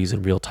these movies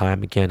in real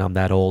time. Again, I'm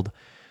that old.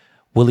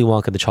 Willy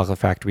Wonka and the Chocolate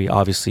Factory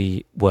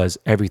obviously was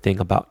everything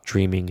about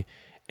dreaming.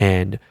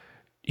 And,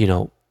 you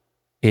know,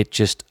 it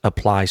just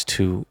applies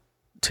to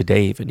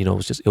Dave. And, you know,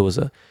 it was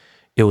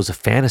a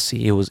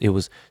fantasy. It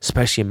was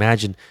especially,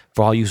 imagine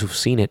for all you who've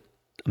seen it,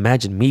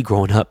 imagine me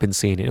growing up and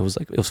seeing it. It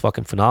was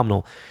fucking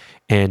phenomenal.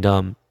 And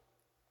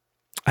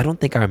I don't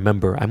think I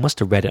remember. I must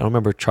have read it. I don't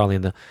remember Charlie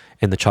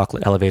in the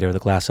chocolate elevator, or the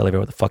glass elevator,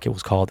 what the fuck it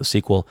was called, the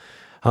sequel.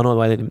 I don't know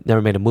why they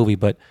never made a movie,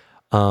 but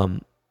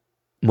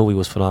movie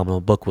was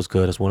phenomenal. Book was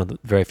good. It's one of the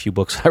very few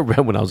books I read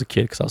when I was a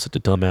kid because I was such a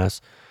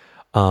dumbass,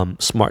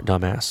 smart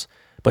dumbass.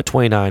 But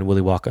 29,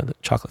 Willy Wonka and the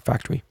Chocolate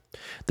Factory.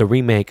 The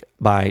remake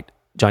by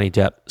Johnny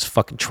Depp is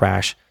fucking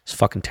trash. It's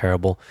fucking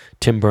terrible.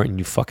 Tim Burton,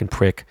 you fucking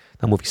prick.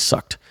 That movie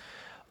sucked.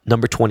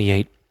 Number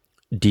 28,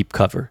 Deep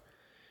Cover.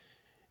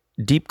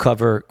 Deep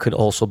Cover could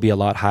also be a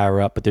lot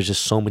higher up, but there's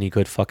just so many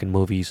good fucking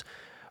movies.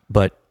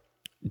 But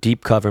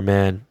Deep Cover,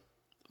 man,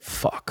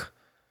 fuck.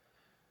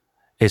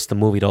 It's the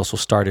movie that also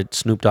started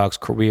Snoop Dogg's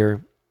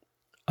career.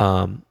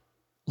 Lawrence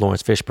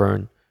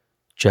Fishburne,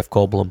 Jeff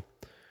Goldblum.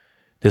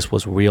 This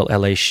was real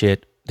LA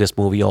shit. This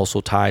movie also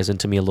ties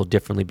into me a little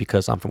differently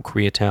because I'm from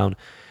Koreatown.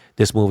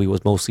 This movie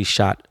was mostly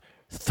shot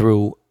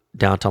through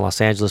downtown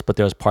Los Angeles, but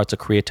there was parts of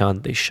Koreatown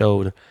that they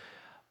showed.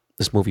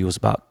 This movie was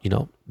about, you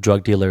know,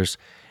 drug dealers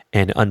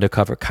and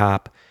undercover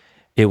cop.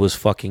 It was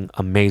fucking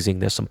amazing.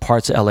 There's some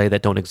parts of LA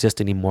that don't exist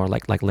anymore,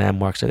 like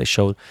landmarks that they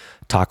showed,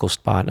 Taco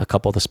Spot and a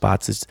couple of the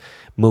spots. This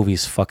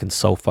movie's fucking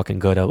so fucking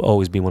good. It'll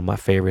always be one of my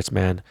favorites,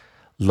 man.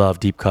 Love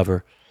Deep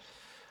Cover.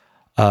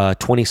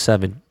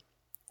 27,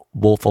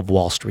 Wolf of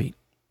Wall Street.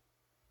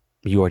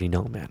 You already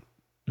know, man.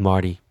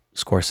 Marty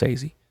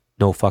Scorsese.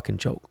 No fucking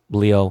joke.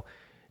 Leo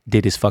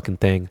did his fucking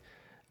thing.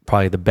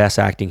 Probably the best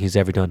acting he's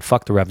ever done.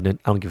 Fuck The Revenant.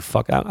 I don't give a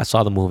fuck. I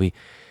saw the movie.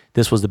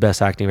 This was the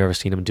best acting I've ever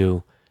seen him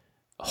do.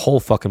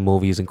 Whole fucking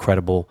movie is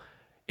incredible.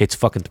 It's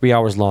fucking 3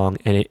 hours long,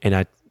 and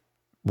I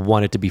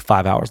want it to be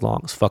 5 hours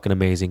long. It's fucking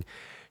amazing.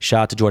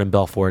 Shout out to Jordan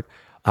Belfort.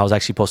 I was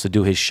actually supposed to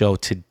do his show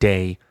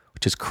today,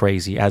 which is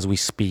crazy as we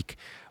speak,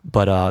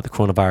 but the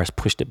coronavirus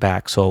pushed it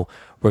back, so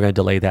we're going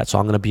to delay that. So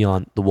I'm going to be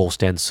on the Wolf's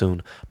Den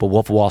soon. But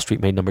Wolf of Wall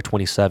Street made number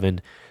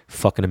 27.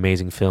 Fucking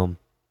amazing film.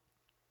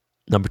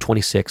 Number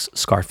 26,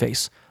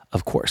 Scarface,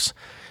 of course.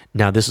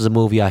 Now, this is a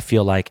movie I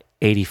feel like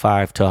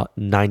 85 to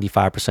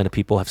 95% of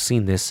people have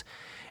seen this.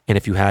 And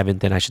if you haven't,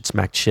 then I should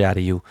smack the shit out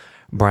of you.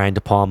 Brian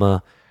De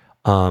Palma,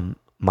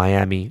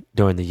 Miami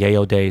during the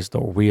Yayo days, the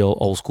real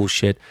old school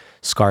shit.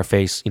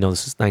 Scarface, you know,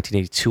 this is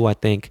 1982, I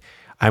think.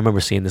 I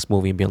remember seeing this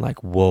movie and being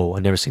like, whoa,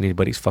 I've never seen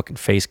anybody's fucking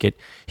face get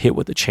hit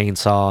with a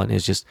chainsaw. And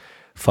it's just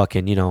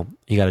fucking, you know,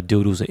 you got a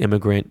dude who's an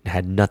immigrant,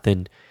 had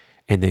nothing,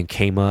 and then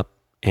came up.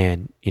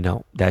 And, you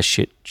know, that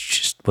shit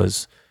just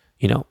was,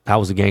 you know, that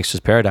was a gangster's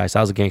paradise.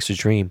 That was a gangster's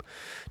dream.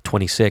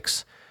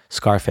 26,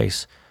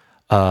 Scarface.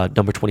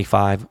 Number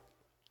 25,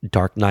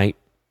 Dark Knight.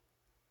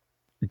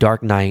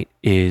 Dark Knight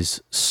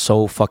is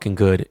so fucking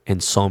good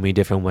in so many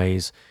different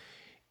ways.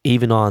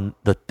 Even on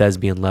the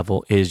thespian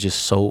level, it is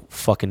just so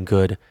fucking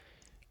good.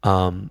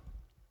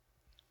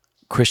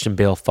 Christian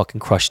Bale fucking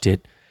crushed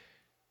it.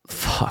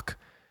 Fuck.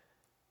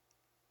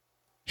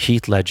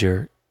 Heath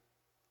Ledger.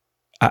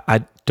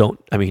 I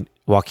mean,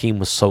 Joaquin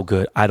was so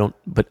good.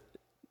 But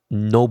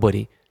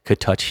nobody could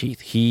touch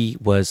Heath. He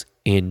was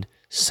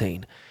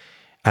insane.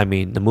 I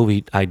mean, the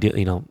movie,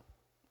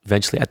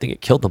 eventually I think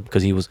it killed him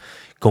because he was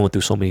going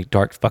through so many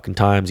dark fucking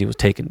times. He was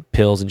taking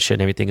pills and shit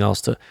and everything else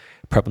to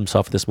prep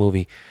himself for this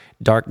movie.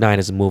 Dark Knight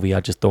is a movie I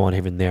just throw on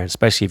here and there,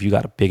 especially if you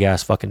got a big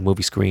ass fucking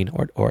movie screen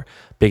or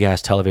big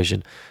ass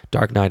television.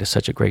 Dark Knight is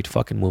such a great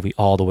fucking movie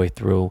all the way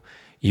through.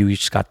 You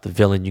just got the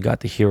villain, you got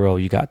the hero,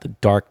 you got the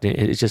dark.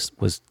 It just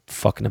was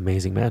fucking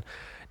amazing, man.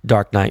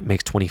 Dark Knight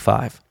makes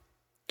 25.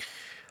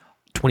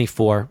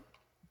 24,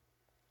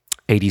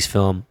 80s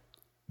film,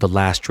 The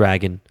Last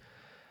Dragon.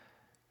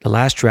 The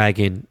Last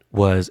Dragon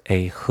was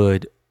a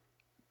hood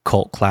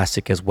cult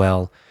classic as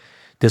well.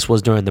 This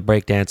was during the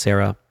breakdance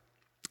era.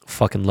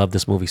 Fucking love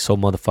this movie so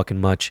motherfucking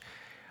much.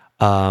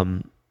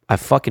 I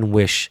fucking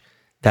wish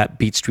that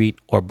Beat Street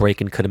or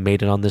Breakin' could have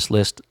made it on this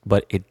list,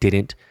 but it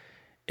didn't.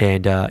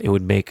 and it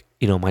would make,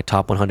 you know, my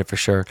top 100 for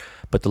sure.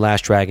 But The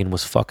Last Dragon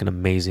was fucking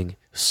amazing,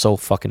 so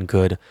fucking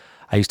good.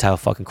 I used to have a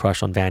fucking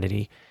crush on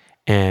Vanity,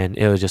 and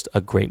it was just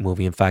a great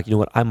movie. In fact, you know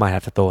what? I might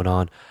have to throw it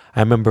on. I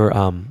remember,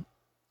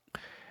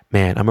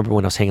 man, I remember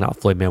when I was hanging out with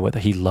Floyd Mayweather,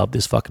 he loved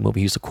this fucking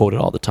movie. He used to quote it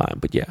all the time.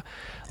 But yeah,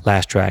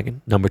 Last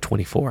Dragon, number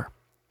 24.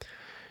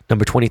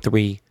 Number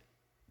 23,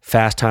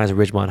 Fast Times at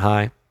Ridgemont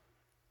High.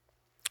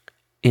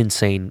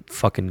 Insane,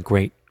 fucking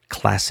great,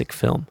 classic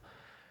film.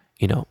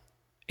 You know,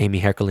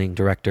 Amy Heckerling,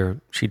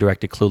 director. She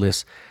directed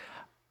Clueless.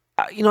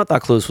 You know, I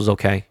thought Clueless was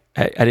okay.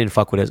 I didn't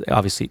fuck with it.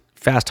 Obviously,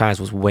 Fast Times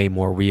was way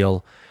more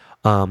real.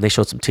 They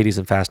showed some titties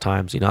in Fast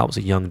Times. You know, I was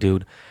a young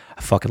dude.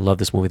 I fucking love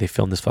this movie. They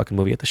filmed this fucking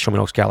movie at the Sherman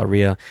Oaks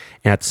Galleria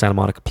and at the Santa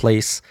Monica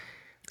Place.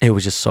 It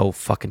was just so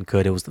fucking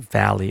good. It was the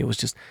Valley. It was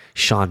just,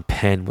 Sean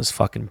Penn was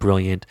fucking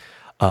brilliant.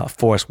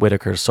 Forrest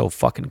Whitaker is so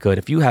fucking good.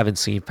 If you haven't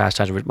seen Fast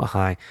Times at Ridgemont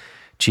High,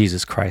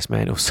 Jesus Christ,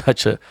 man, it was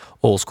such a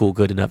old school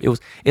good enough.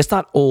 It's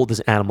not old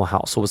as Animal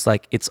House, so it's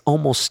like it's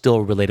almost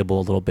still relatable a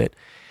little bit.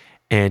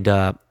 And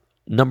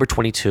number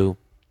 22,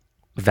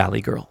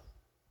 Valley Girl.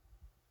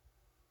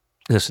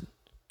 Listen,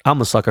 I'm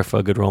a sucker for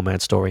a good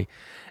romance story.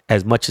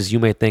 As much as you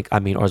may think, I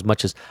mean, or as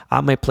much as I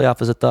may play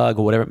off as a thug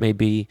or whatever it may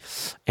be,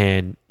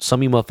 and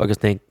some of you motherfuckers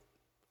think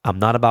I'm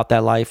not about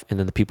that life, and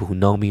then the people who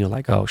know me are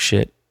like, oh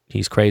shit,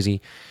 he's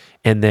crazy.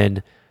 And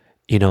then,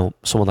 you know,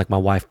 someone like my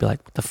wife be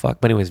like, what the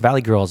fuck? But anyways,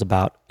 Valley Girl is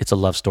about, it's a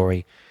love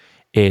story.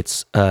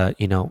 It's,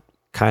 you know,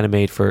 kind of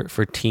made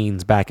for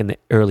teens back in the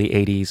early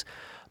 80s,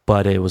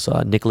 but it was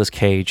Nicolas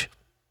Cage.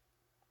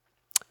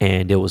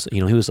 And it was,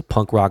 you know, he was a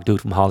punk rock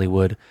dude from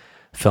Hollywood,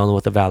 fell in love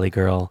with a Valley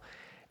Girl.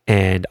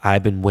 And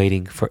I've been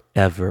waiting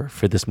forever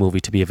for this movie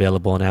to be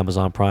available on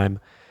Amazon Prime.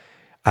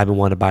 I've been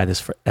wanting to buy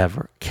this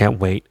forever. Can't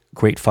wait.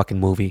 Great fucking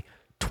movie.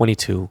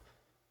 22,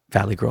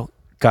 Valley Girl.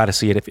 Gotta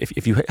see it.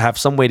 If you have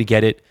some way to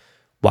get it,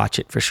 watch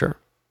it for sure.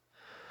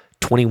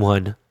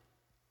 21,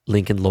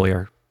 Lincoln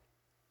Lawyer.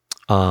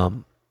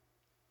 Again,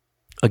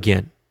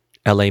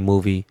 LA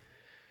movie.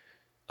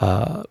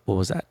 What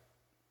was that?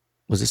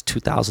 Was this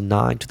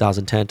 2009,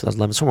 2010,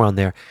 2011, somewhere around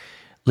there?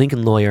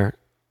 Lincoln Lawyer,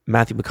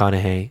 Matthew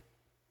McConaughey,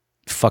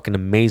 fucking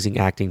amazing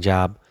acting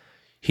job.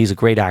 He's a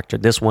great actor.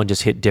 This one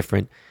just hit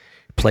different.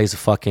 Plays a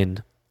fucking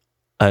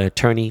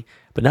attorney,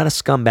 but not a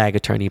scumbag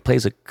attorney. He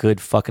plays a good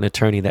fucking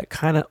attorney that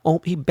kind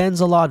of, he bends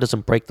the law,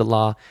 doesn't break the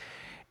law.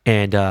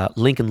 And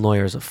Lincoln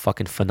Lawyer is a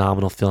fucking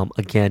phenomenal film.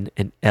 Again,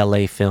 an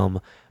LA film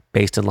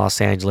based in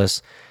Los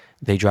Angeles.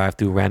 They drive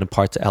through random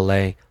parts of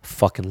LA.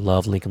 Fucking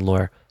love Lincoln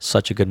Lawyer.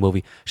 Such a good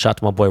movie. Shout out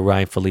to my boy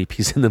Ryan Philippe.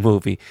 He's in the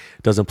movie.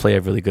 Doesn't play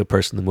a really good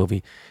person in the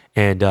movie.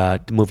 And the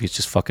movie is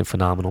just fucking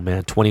phenomenal,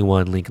 man.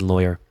 21, Lincoln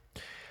Lawyer.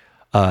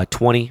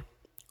 20,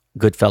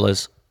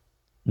 Goodfellas.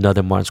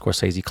 Another Martin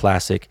Scorsese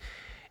classic.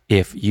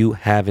 If you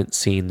haven't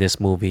seen this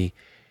movie,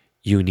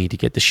 you need to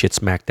get the shit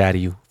smacked out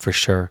of you for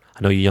sure.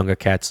 I know you younger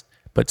cats,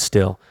 but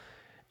still,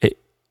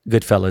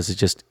 Goodfellas is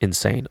just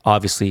insane.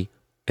 Obviously,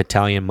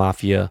 Italian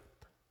mafia,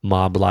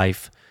 mob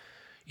life,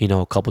 you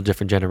know, a couple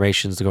different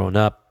generations growing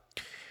up.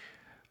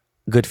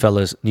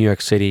 Goodfellas, New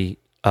York City,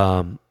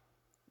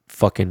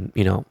 fucking,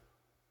 you know,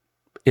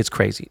 it's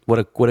crazy. What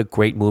a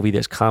great movie.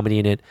 There's comedy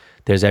in it.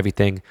 There's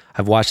everything.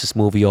 I've watched this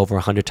movie over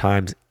 100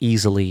 times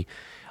easily.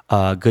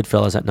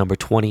 Goodfellas at number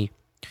 20.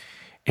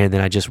 And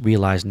then I just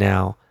realized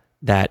now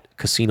that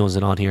Casino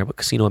isn't on here, but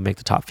Casino would make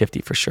the top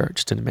 50 for sure.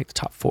 Just didn't make the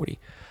top 40.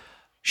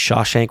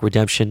 Shawshank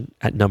Redemption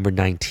at number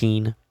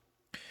 19.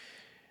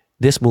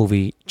 This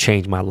movie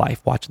changed my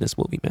life watching this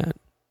movie, man.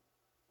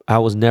 I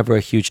was never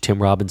a huge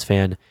Tim Robbins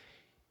fan.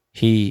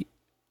 He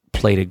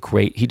did a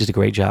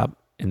great job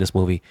in this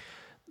movie.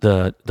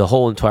 The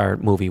whole entire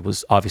movie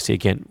was obviously,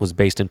 again, was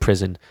based in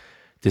prison.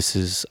 This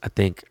is, I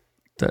think,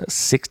 the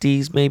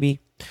 60s maybe.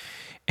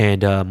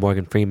 And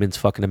Morgan Freeman's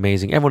fucking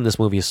amazing. Everyone in this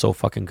movie is so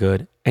fucking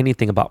good.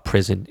 Anything about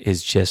prison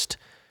is just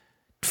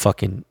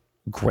fucking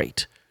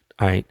great.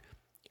 All right.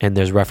 And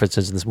there's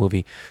references in this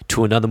movie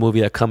to another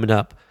movie that's coming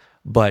up.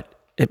 But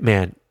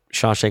man,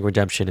 Shawshank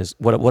Redemption is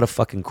what a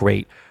fucking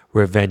great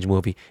revenge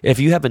movie. If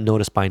you haven't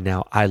noticed by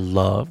now, I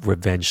love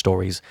revenge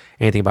stories.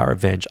 Anything about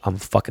revenge, I'm a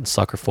fucking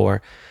sucker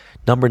for.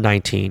 Number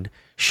 19,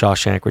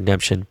 Shawshank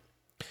Redemption.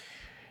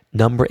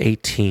 Number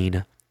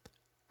 18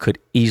 could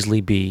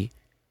easily be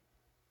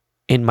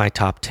in my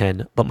top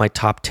 10, but my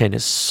top 10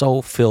 is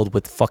so filled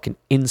with fucking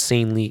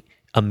insanely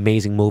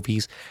amazing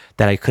movies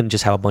that I couldn't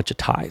just have a bunch of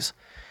ties.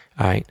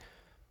 All right.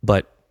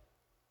 But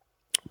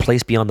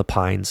Place Beyond the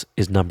Pines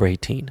is number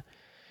 18.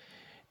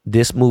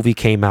 This movie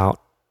came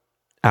out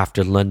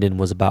after London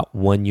was about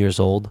 1 year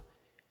old,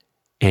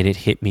 and it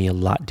hit me a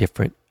lot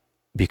different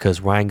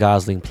because Ryan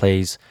Gosling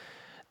plays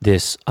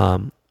this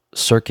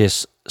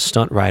circus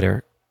stunt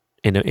rider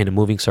in a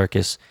moving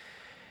circus,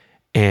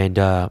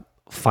 and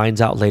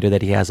finds out later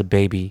that he has a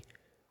baby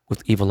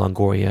with Eva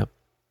Longoria,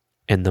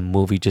 and the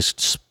movie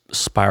just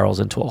spirals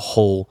into a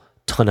whole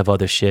ton of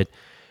other shit.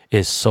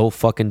 It's so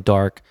fucking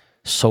dark,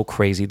 so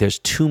crazy. There's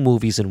two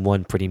movies in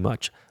one, pretty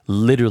much.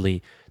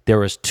 Literally,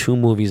 there is two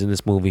movies in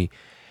this movie,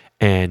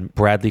 and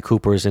Bradley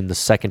Cooper is in the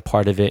second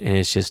part of it, and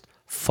it's just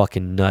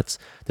fucking nuts.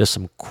 There's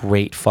some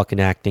great fucking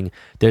acting.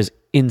 There's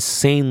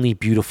insanely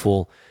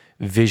beautiful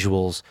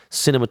visuals.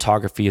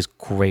 Cinematography is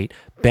great.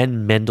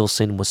 Ben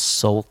Mendelsohn was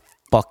so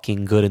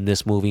fucking good in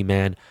this movie,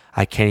 man.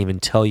 I can't even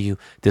tell you.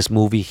 This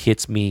movie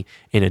hits me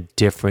in a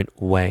different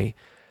way.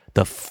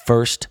 The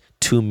first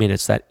 2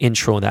 minutes, that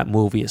intro in that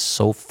movie is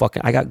so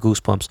fucking... I got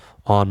goosebumps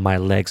on my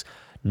legs.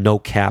 No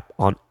cap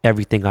on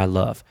everything I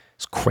love.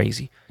 It's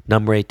crazy.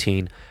 Number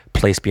 18,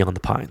 Place Beyond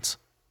the Pines.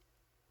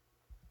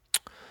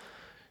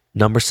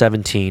 Number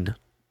 17,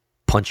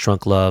 Punch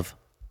Drunk Love.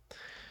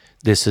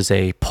 This is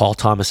a Paul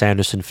Thomas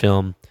Anderson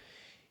film.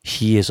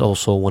 He is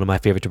also one of my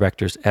favorite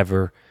directors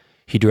ever.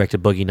 He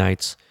directed Boogie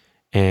Nights.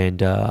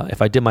 And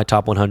if I did my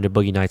top 100,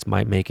 Boogie Nights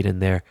might make it in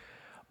there.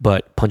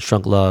 But Punch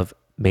Drunk Love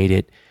made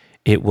it.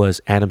 It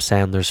was Adam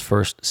Sandler's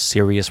first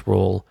serious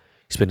role.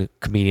 He's been a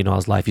comedian all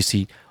his life. You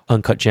see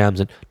Uncut Gems,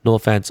 and no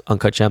offense,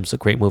 Uncut Gems is a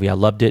great movie. I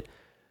loved it.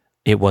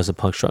 It wasn't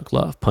Punch Drunk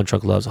Love. Punch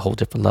Drunk Love is a whole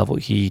different level.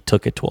 He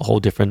took it to a whole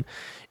different...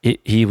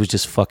 He was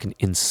just fucking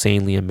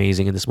insanely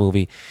amazing in this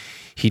movie.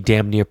 He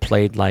damn near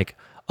played like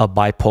a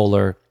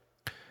bipolar,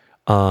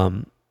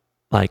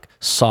 like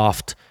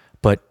soft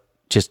but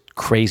just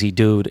crazy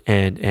dude.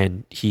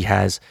 And he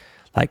has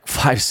like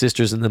 5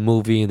 sisters in the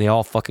movie, and they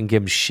all fucking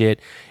give him shit.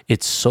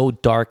 It's so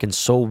dark and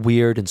so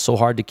weird and so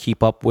hard to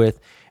keep up with,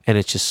 and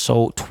it's just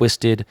so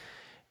twisted,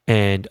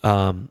 and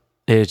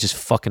it's just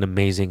fucking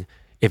amazing.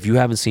 If you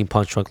haven't seen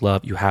Punch Drunk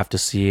Love, you have to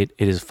see it.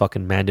 It is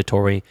fucking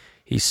mandatory.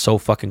 He's so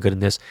fucking good in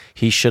this.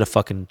 He should have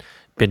fucking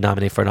been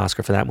nominated for an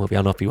Oscar for that movie.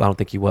 I don't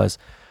think he was.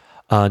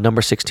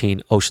 Number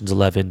 16, Ocean's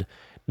 11.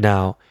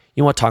 Now,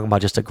 you want to talk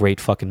about just a great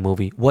fucking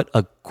movie? What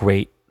a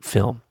great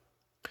film.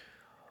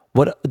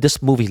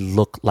 This movie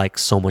looked like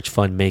so much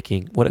fun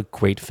making. What a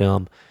great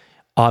film.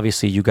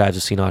 Obviously, you guys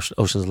have seen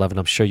Ocean's 11.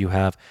 I'm sure you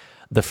have.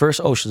 The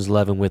first Ocean's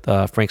 11 with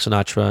Frank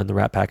Sinatra and the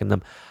Rat Pack and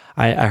them,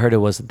 I heard it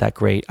wasn't that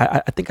great.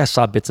 I think I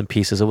saw bits and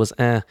pieces. It was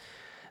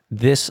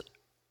This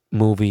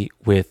movie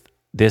with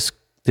this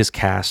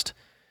cast,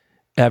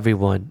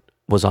 everyone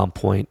was on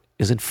point.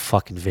 Isn't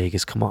fucking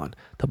Vegas? Come on,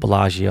 the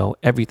Bellagio.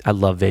 I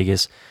love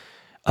Vegas.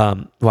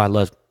 Well, I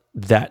love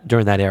that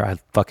during that era. I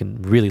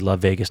fucking really love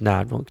Vegas. Now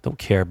I don't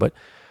care. But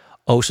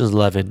Ocean's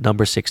 11,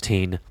 number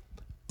 16,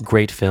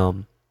 great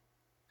film.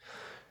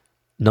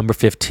 Number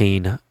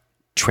 15,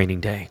 Training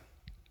Day,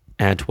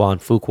 Antoine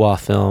Fuqua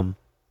film.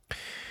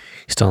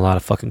 He's done a lot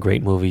of fucking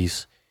great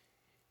movies.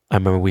 I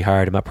remember we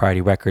hired him at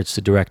Priority Records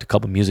to direct a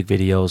couple music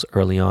videos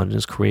early on in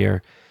his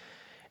career.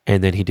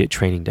 And then he did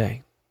Training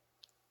Day.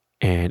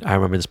 And I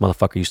remember this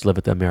motherfucker used to live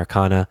at the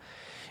Americana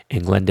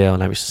in Glendale,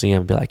 and I used to see him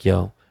and be like,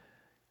 yo,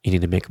 you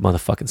need to make a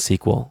motherfucking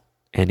sequel.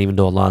 And even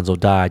though Alonzo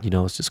died,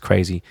 it's just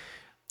crazy.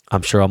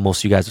 I'm sure most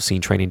of you guys have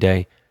seen Training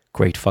Day.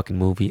 Great fucking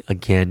movie.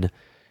 Again,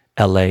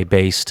 LA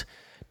based,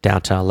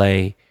 downtown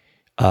LA,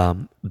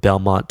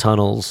 Belmont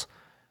tunnels,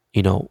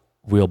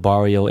 real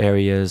barrio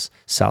areas,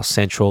 South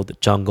Central, the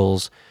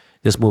jungles.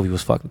 This movie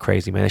was fucking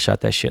crazy, man. They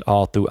shot that shit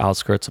all through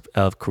outskirts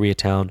of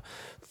Koreatown,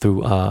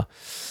 through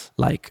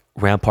like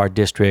Rampart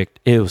District.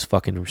 It was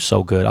fucking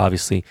so good.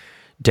 Obviously,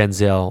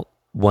 Denzel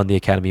won the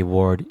Academy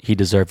Award. He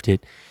deserved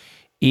it.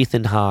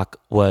 Ethan Hawke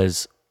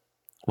was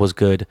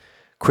good.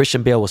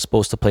 Christian Bale was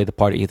supposed to play the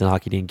part of Ethan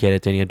Hawke. He didn't get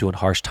it. Then he ended up doing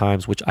Harsh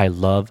Times, which I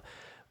love.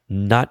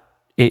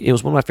 It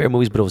was one of my favorite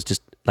movies, but it was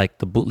just like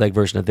the bootleg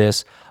version of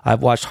this.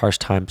 I've watched Harsh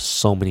Times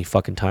so many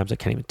fucking times I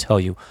can't even tell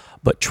you.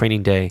 But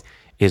Training Day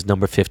is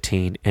number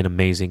 15 and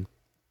amazing.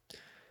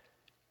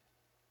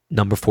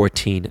 Number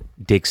 14,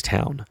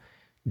 Diggstown.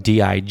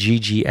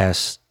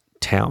 Diggs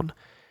Town.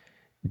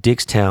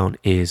 Diggstown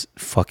is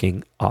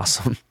fucking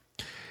awesome.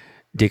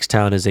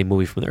 Diggstown is a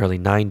movie from the early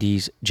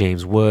 90s.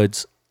 James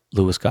Woods,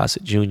 Louis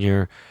Gossett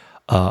Jr.,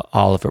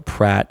 Oliver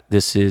Pratt.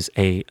 This is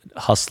a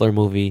hustler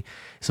movie.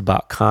 It's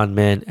about con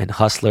men and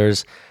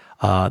hustlers.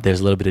 There's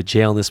a little bit of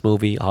jail in this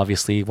movie,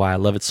 obviously, why I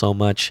love it so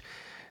much.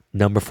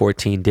 Number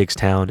 14,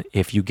 Diggstown.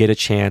 If you get a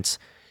chance,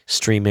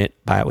 stream it,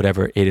 buy it,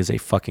 whatever. It is a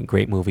fucking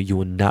great movie. You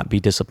will not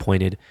be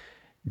disappointed.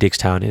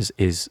 Diggstown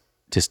is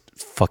just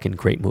fucking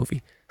great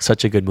movie.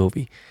 Such a good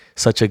movie.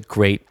 Such a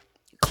great,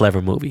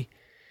 clever movie.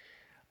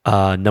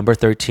 Number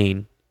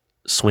 13,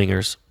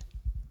 Swingers.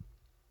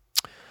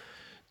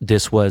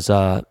 This was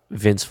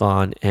Vince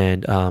Vaughn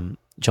and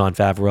Jon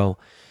Favreau.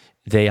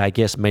 They, I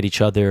guess, met each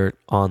other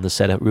on the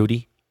set of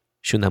Rudy,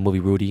 shooting that movie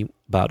Rudy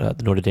about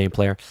the Notre Dame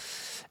player.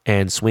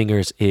 And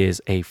Swingers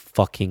is a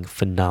fucking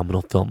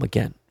phenomenal film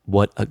again.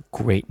 What a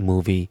great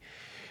movie.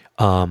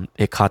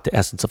 It caught the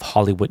essence of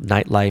Hollywood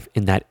nightlife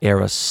in that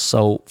era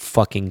so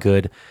fucking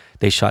good.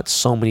 They shot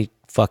so many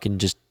fucking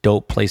just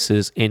dope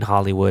places in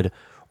Hollywood,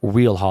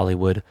 real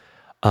Hollywood.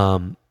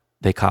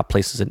 They caught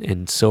places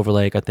in Silver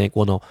Lake, I think.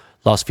 Well, no,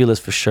 Los Feliz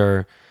for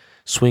sure.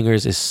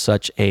 Swingers is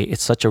such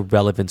a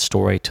relevant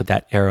story to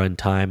that era and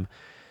time.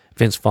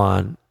 Vince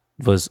Vaughn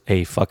was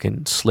a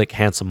fucking slick,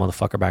 handsome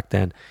motherfucker back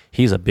then.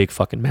 He's a big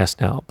fucking mess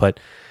now. But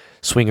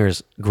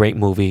Swingers, great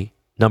movie.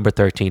 Number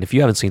 13. If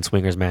you haven't seen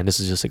Swingers, man, this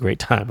is just a great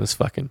time. It's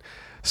fucking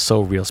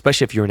so real.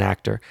 Especially if you're an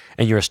actor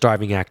and you're a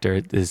starving actor.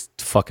 It is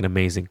fucking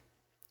amazing.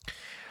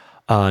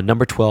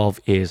 Number 12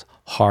 is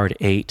Hard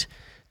Eight.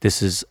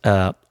 This is,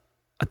 I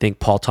think,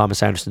 Paul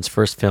Thomas Anderson's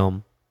first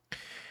film.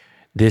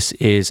 This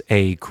is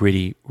a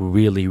gritty,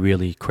 really,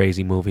 really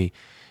crazy movie.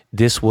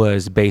 This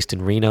was based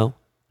in Reno,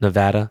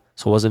 Nevada.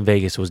 So it wasn't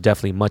Vegas. It was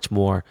definitely much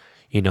more,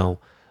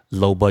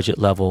 low budget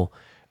level.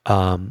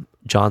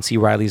 John C.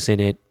 Reilly's in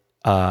it.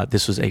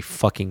 This was a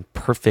fucking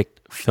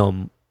perfect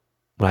film.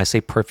 When I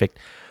say perfect,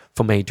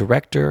 from a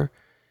director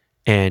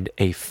and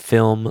a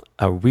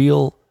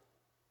real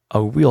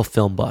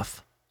film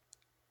buff.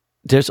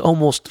 There's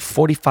almost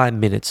 45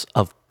 minutes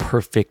of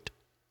perfect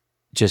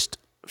just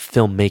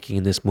filmmaking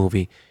in this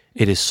movie.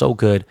 It is so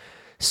good.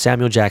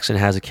 Samuel Jackson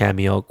has a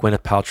cameo.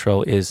 Gwyneth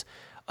Paltrow is,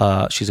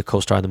 she's a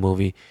co-star in the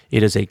movie.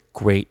 It is a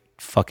great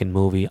fucking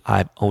movie.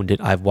 I've owned it.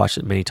 I've watched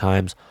it many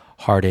times.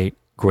 Hard Eight,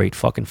 great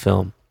fucking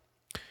film.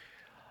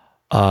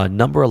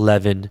 Number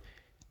 11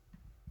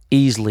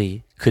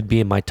 easily could be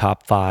in my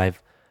top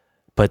 5,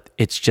 but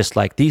it's just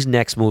like these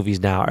next movies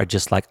now are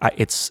just like,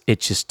 it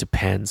just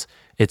depends.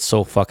 It's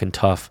so fucking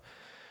tough.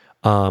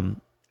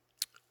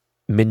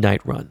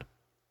 Midnight Run.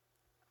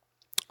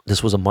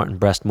 This was a Martin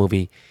Brest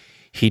movie.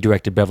 He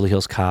directed Beverly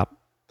Hills Cop.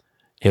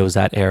 It was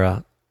that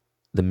era,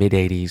 the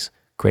mid-'80s,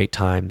 great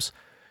times.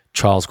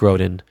 Charles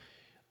Grodin,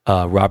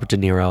 Robert De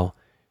Niro.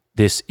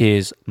 This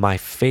is my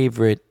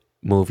favorite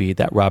movie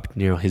that Robert De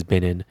Niro has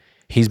been in.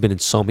 He's been in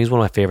he's one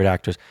of my favorite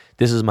actors.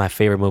 This is my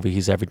favorite movie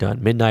he's ever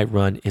done. Midnight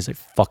Run is a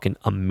fucking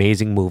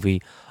amazing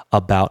movie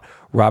about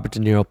Robert De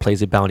Niro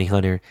plays a bounty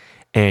hunter,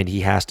 and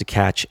he has to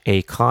catch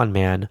a con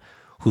man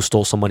who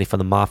stole some money from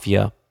the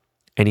mafia,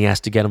 and he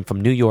has to get him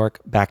from New York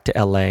back to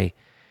LA,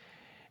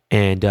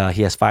 and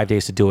he has 5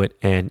 days to do it,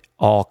 and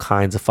all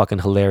kinds of fucking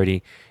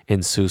hilarity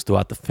ensues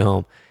throughout the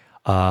film.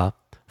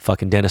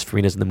 Fucking Dennis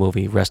Farina's in the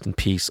movie. Rest in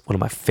peace. One of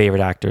my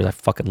favorite actors. I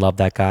fucking love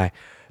that guy.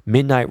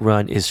 Midnight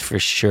Run is for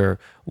sure.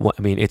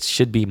 It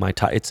should be my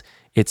top.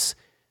 It's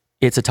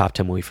a top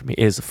 10 movie for me.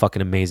 It is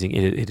fucking amazing.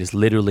 It is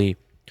literally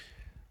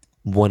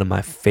one of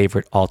my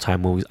favorite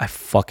all-time movies. I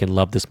fucking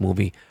love this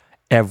movie.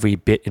 Every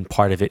bit and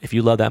part of it. If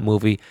you love that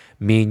movie,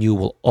 me and you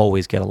will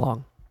always get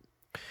along.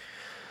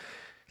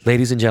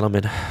 Ladies and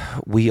gentlemen,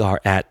 we are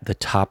at the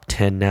top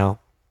 10 now.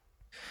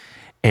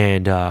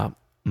 And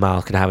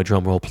Miles, can I have a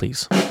drum roll,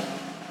 please?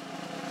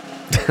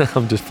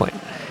 I'm just playing.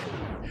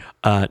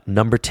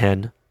 Number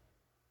 10,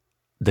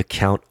 The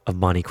Count of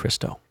Monte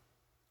Cristo.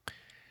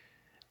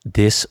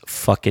 This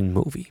fucking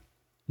movie,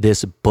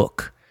 this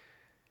book,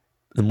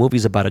 the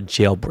movie's about a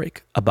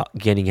jailbreak, about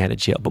getting out of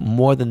jail. But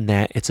more than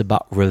that, it's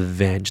about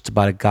revenge. It's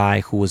about a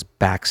guy who was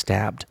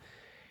backstabbed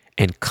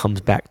and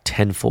comes back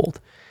tenfold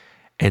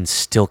and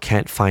still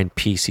can't find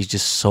peace. He's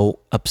just so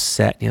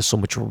upset. He has so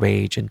much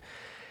rage, and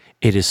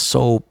it is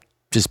so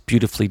just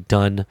beautifully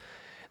done.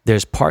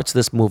 There's parts of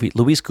this movie.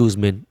 Luis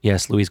Guzman,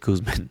 Luis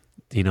Guzman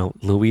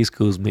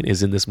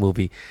is in this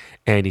movie,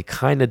 and he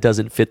kind of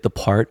doesn't fit the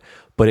part,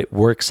 but it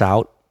works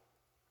out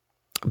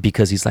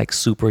because he's like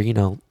super,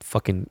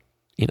 fucking,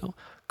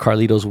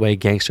 Carlito's Way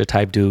gangster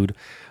type dude.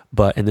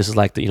 And this is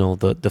like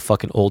the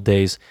fucking old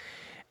days.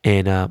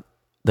 And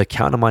The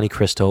Count of Monte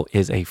Cristo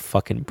is a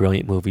fucking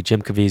brilliant movie.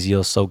 Jim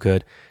Caviezel is so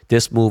good.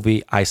 This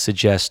movie, I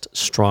suggest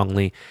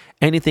strongly.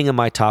 Anything in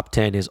my top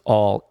 10 is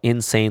all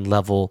insane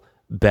level,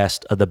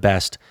 best of the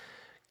best.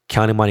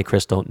 Count of Monte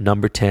Cristo,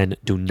 number 10.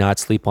 Do not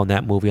sleep on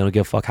that movie. I don't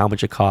give a fuck how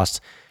much it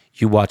costs.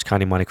 You watch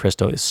Count of Monte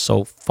Cristo. It's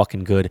so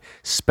fucking good,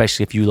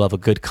 especially if you love a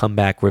good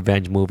comeback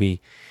revenge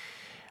movie.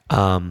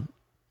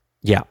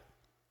 Yeah.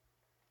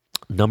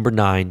 Number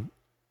 9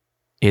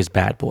 is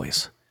Bad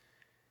Boys.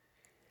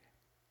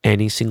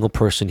 Any single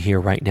person here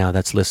right now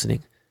that's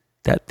listening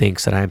that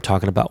thinks that I am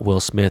talking about Will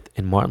Smith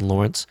and Martin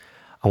Lawrence,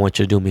 I want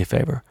you to do me a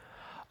favor.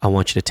 I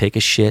want you to take a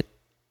shit,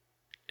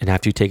 and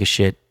after you take a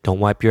shit, don't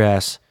wipe your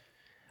ass.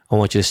 I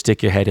want you to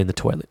stick your head in the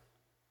toilet.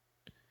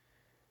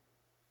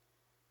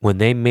 When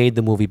they made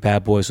the movie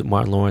Bad Boys with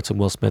Martin Lawrence and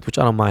Will Smith, which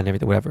I don't mind,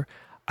 everything, whatever,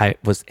 I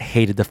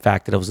hated the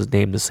fact that it was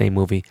named the same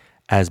movie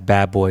as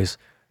Bad Boys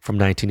from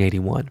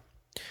 1981,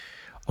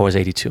 or was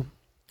 82.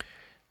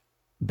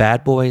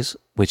 Bad Boys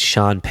with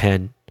Sean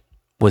Penn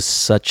was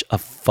such a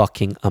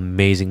fucking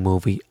amazing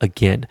movie.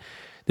 Again,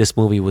 this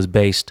movie was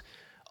based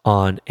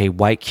on a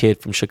white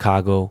kid from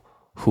Chicago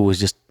who was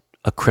just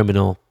a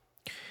criminal,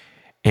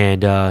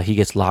 and he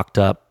gets locked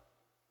up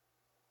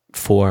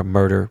for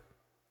murder,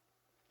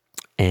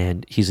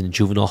 and he's in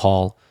juvenile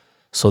hall,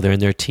 so they're in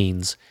their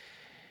teens,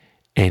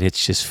 and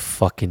it's just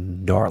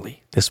fucking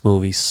gnarly. This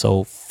movie's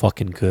so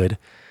fucking good.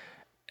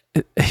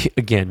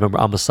 Again, remember,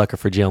 I'm a sucker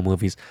for jail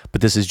movies,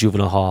 but this is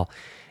juvenile hall,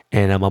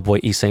 and my boy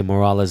Isai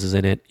Morales is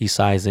in it.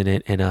 Isai's in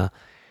it, and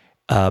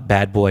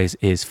Bad Boys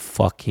is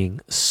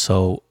fucking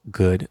so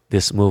good.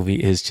 This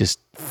movie is just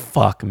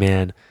fuck,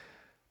 man.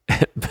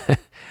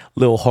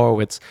 Lil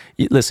Horowitz,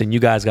 listen, you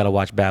guys got to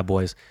watch Bad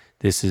Boys.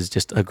 This is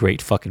just a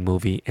great fucking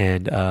movie,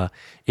 and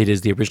it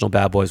is the original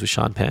Bad Boys with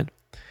Sean Penn.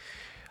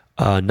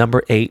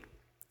 Number 8,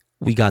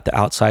 we got The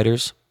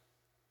Outsiders,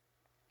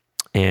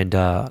 and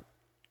I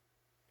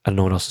don't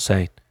know what else to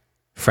say.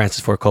 Francis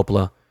Ford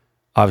Coppola,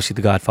 obviously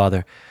The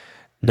Godfather.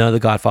 None of the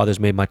Godfathers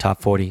made my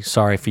top 40.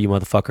 Sorry for you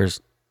motherfuckers.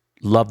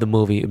 Love the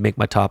movie. It would make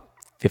my top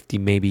 50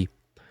 maybe.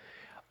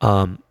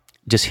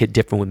 Just hit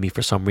different with me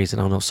for some reason.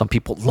 I don't know. Some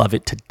people love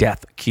it to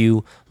death.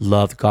 Q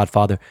loved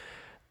Godfather.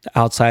 The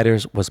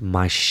Outsiders was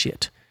my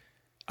shit.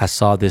 I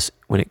saw this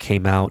when it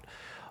came out.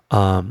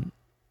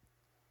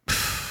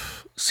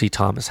 C.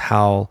 Thomas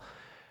Howell,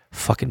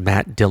 fucking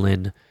Matt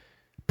Dillon,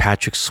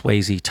 Patrick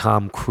Swayze,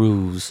 Tom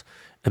Cruise,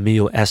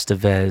 Emilio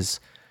Estevez,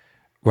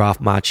 Ralph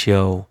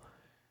Macchio,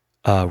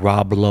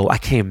 Rob Lowe. I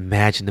can't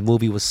imagine. The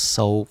movie was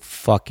so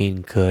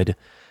fucking good.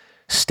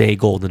 Stay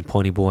golden,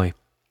 Pony Boy.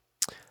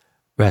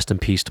 Rest in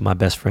peace to my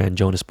best friend,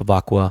 Jonas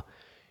Bavacqua.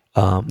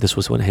 This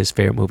was one of his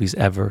favorite movies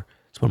ever.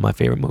 It's one of my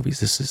favorite movies.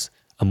 This is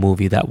a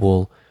movie that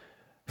will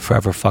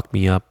forever fuck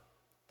me up.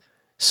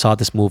 Saw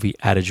this movie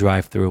at a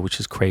drive-thru, which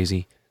is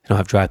crazy. They don't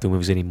have drive-thru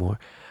movies anymore.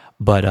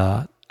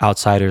 But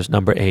Outsiders,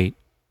 number 8,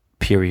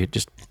 period.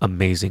 Just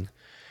amazing.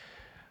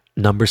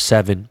 Number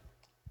 7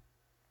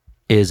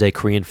 is a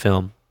Korean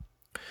film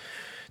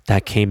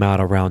that came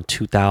out around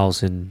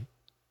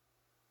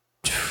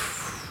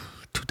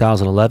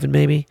 2011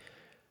 maybe,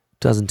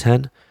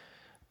 2010.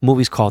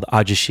 Movie's called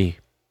Ajushi.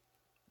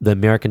 The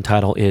American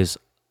title is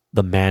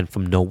The Man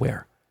from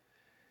Nowhere.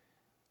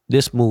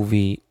 This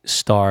movie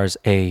stars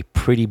a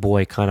pretty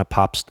boy kind of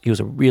he was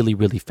a really,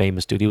 really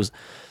famous dude. He was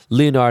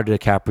Leonardo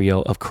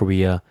DiCaprio of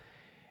Korea,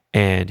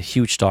 and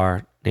huge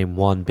star named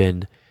Won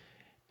Bin.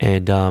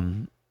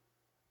 And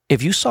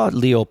if you saw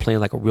Leo playing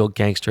like a real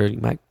gangster, you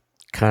might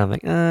kind of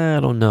like, I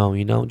don't know,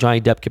 you know,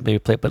 Johnny Depp could maybe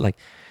play it, but like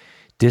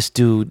this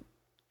dude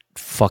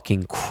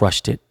fucking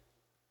crushed it.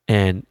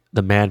 And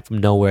The Man from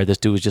Nowhere, this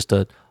dude was just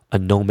a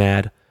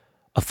nomad,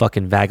 a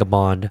fucking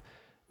vagabond,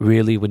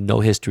 really with no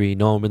history.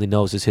 No one really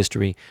knows his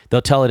history.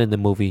 They'll tell it in the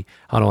movie.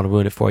 I don't want to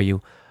ruin it for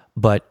you,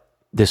 but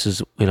this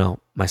is, you know,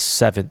 my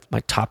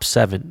top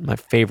 7, my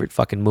favorite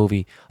fucking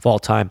movie of all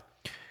time.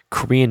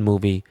 Korean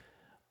movie.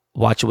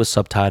 Watch it with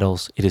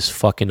subtitles. It is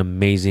fucking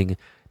amazing.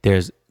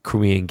 There's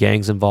Korean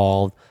gangs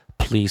involved,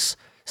 police,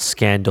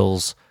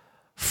 scandals,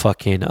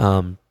 fucking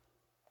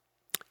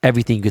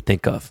everything you could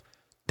think of.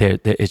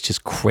 It's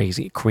just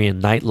crazy.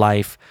 Korean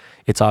nightlife.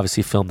 It's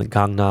obviously filmed in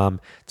Gangnam.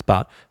 It's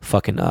about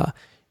fucking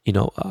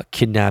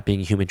kidnapping,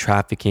 human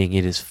trafficking.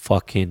 It is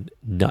fucking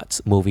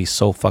nuts. Movie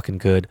so fucking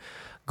good.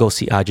 Go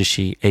see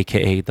Ajushi,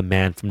 aka The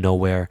Man from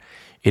Nowhere.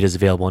 It is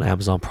available on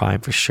Amazon Prime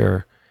for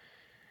sure.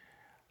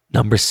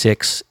 Number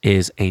 6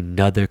 is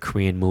another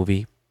Korean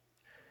movie.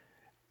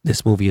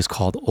 This movie is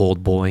called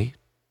Old Boy.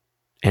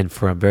 And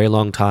for a very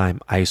long time,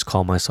 I used to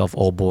call myself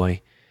Old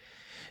Boy.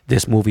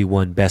 This movie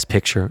won Best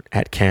Picture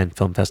at Cannes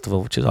Film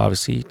Festival, which is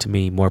obviously, to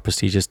me, more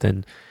prestigious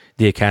than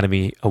the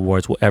Academy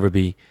Awards will ever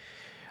be.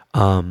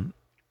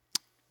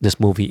 This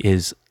movie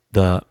is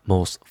the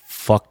most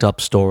fucked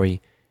up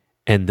story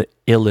and the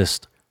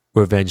illest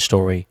revenge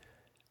story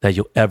that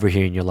you'll ever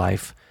hear in your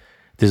life.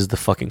 This is the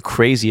fucking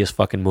craziest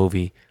fucking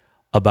movie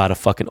about a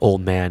fucking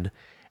old man.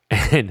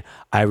 And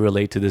I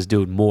relate to this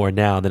dude more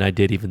now than I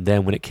did even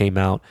then when it came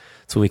out.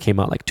 So when it came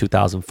out like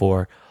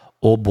 2004.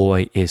 Old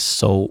Boy is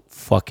so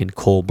fucking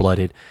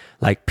cold-blooded.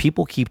 Like,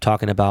 people keep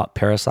talking about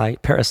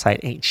Parasite.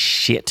 Parasite ain't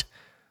shit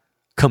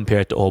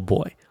compared to Old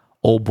Boy.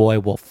 Old Boy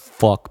will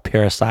fuck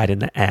Parasite in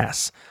the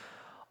ass.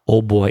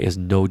 Old Boy is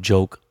no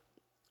joke.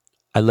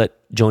 I let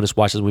Jonas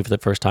watch this movie for the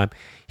first time.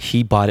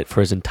 He bought it for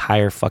his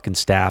entire fucking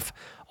staff,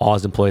 all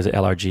his employees at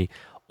LRG.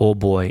 Old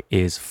Boy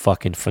is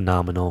fucking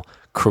phenomenal.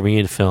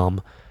 Korean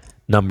film.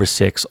 Number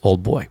 6,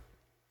 Old Boy.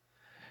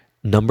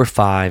 Number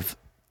 5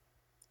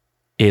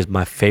 is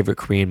my favorite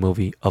Korean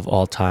movie of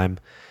all time.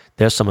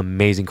 There's some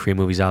amazing Korean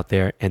movies out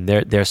there, and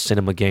their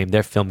cinema game,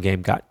 their film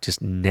game got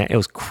just, it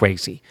was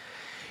crazy.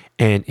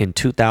 And in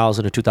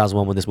 2000 or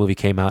 2001, when this movie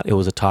came out, it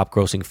was a top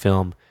grossing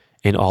film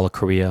in all of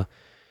Korea.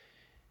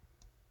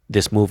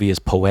 This movie is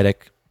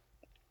poetic.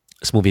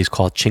 This movie is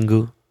called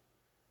Chingu.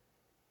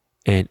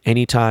 And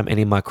anytime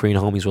any of my Korean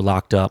homies were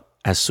locked up,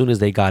 as soon as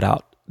they got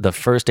out, the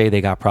first day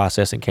they got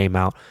processed and came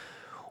out,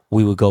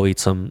 we would go eat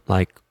some,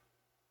 like,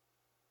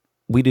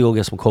 we'd go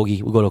get some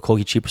kogi. We'll go to a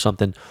kogi cheap or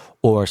something.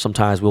 Or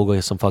sometimes we'll go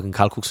get some fucking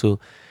kalkuksu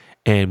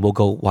and we'll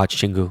go watch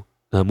Chingu.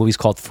 The movie's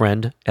called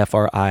Friend,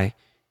 Friend.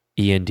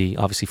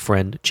 Obviously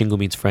Friend. Chingu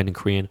means friend in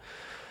Korean.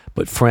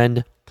 But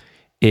Friend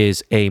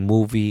is a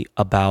movie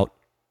about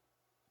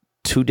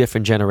 2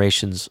 different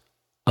generations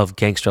of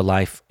gangster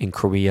life in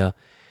Korea.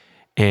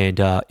 And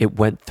it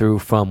went through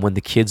from when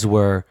the kids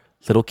were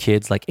little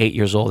kids, like 8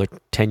 years old or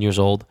 10 years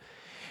old,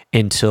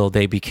 until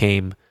they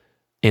became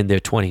in their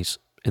 20s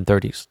and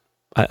 30s.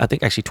 I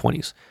think actually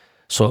 20s.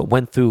 So it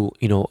went through,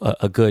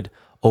 a good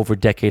over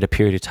decade, a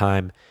period of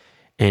time.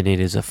 And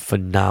it is a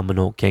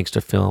phenomenal gangster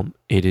film.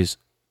 It is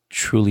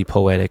truly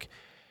poetic.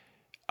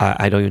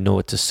 I don't even know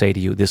what to say to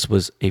you. This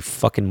was a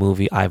fucking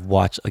movie I've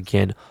watched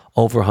again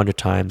over 100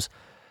 times.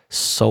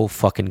 So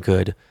fucking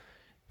good.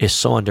 It's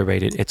so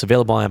underrated. It's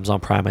available on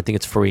Amazon Prime. I think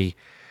it's free.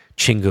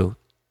 Chingu,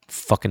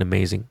 fucking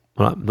amazing.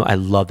 I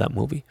love that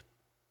movie.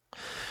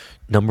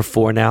 Number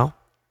 4 now,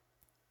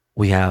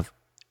 we have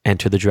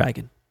Enter the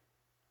Dragon.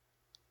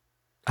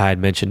 I had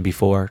mentioned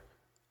before,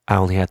 I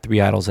only had three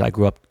idols that I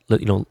grew up,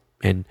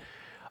 and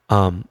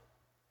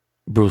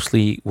Bruce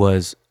Lee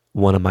was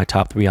one of my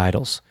top three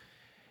idols.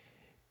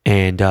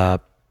 And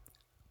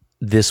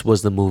this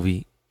was the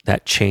movie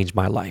that changed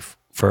my life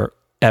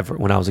forever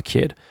when I was a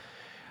kid.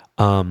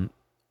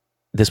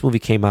 This movie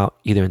came out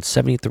either in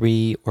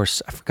 73 or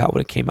I forgot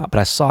when it came out, but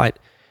I saw it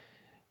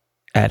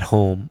at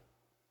home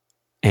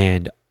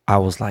and I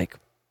was like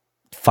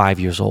 5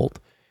 years old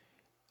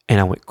and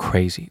I went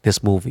crazy.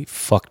 This movie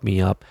fucked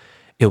me up.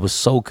 It was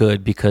so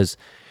good because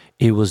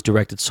it was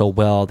directed so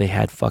well. They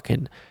had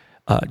fucking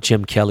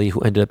Jim Kelly, who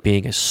ended up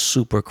being a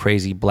super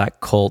crazy black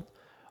cult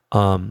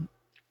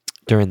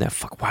during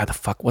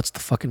that what's the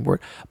fucking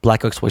word?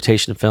 Black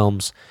exploitation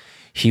films.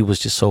 He was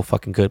just so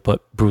fucking good,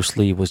 but Bruce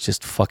Lee was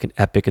just fucking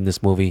epic in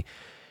this movie.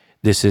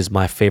 This is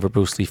my favorite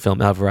Bruce Lee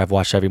film ever. I've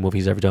watched every movie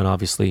he's ever done,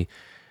 obviously.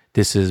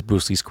 This is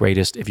Bruce Lee's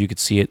greatest. If you could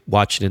see it,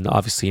 watch it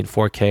obviously in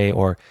 4K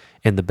or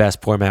in the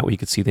best format where you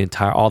could see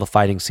all the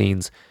fighting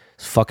scenes.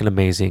 It's fucking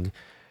amazing.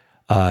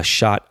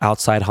 Shot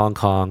outside Hong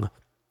Kong.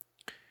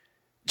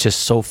 Just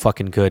so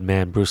fucking good,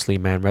 man. Bruce Lee,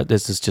 man.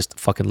 This is just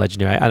fucking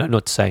legendary. I don't know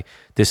what to say.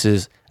 This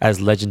is as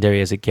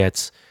legendary as it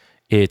gets.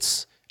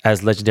 It's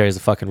as legendary as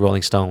the fucking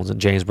Rolling Stones and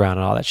James Brown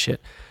and all that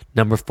shit.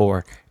 Number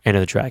 4, Enter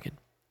the Dragon.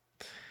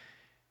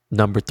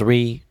 Number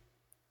 3,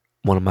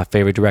 one of my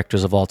favorite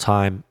directors of all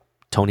time,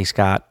 Tony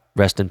Scott,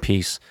 rest in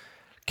peace.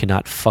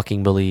 Cannot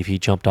fucking believe he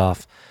jumped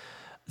off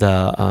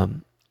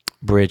the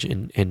bridge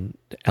in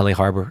LA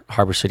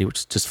Harbor City,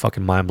 which is just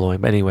fucking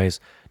mind-blowing. But anyways,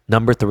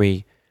 number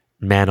 3,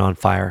 Man on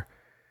Fire.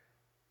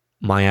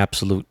 My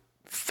absolute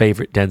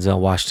favorite Denzel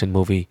Washington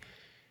movie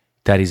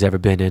that he's ever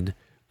been in.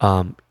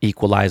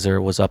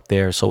 Equalizer was up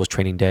there, so was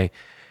Training Day.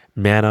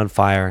 Man on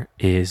Fire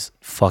is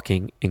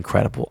fucking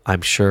incredible.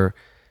 I'm sure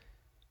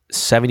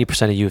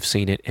 70% of you have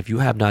seen it. If you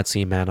have not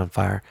seen Man on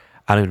Fire,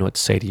 I don't even know what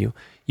to say to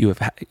you.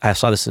 I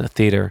saw this in a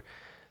theater.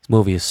 This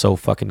movie is so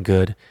fucking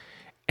good.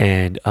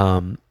 And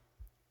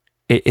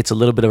it's a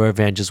little bit of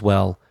revenge as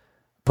well,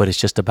 but it's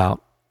just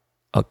about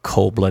a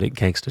cold-blooded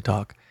gangster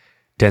dog.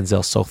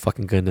 Denzel's so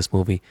fucking good in this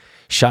movie.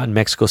 Shot in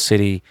Mexico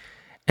City,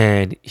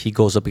 and he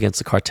goes up against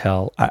the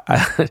cartel.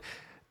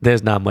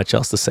 There's not much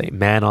else to say.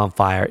 Man on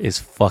Fire is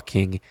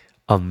fucking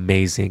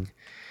amazing.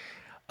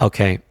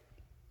 Okay.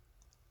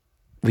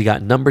 We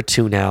got number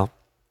 2 now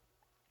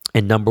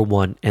and number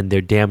 1, and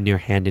they're damn near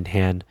hand in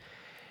hand.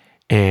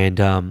 And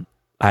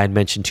I had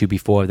mentioned to you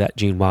before that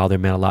Gene Wilder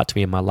meant a lot to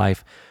me in my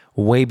life.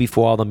 Way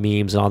before all the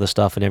memes and all the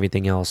stuff and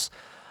everything else,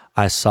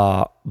 I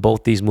saw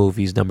both these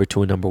movies, number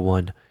 2 and number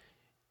 1,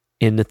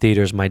 in the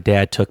theaters. My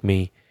dad took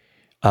me.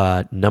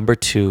 Number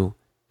 2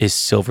 is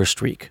Silver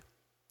Streak.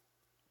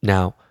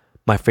 Now,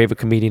 my favorite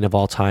comedian of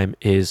all time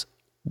is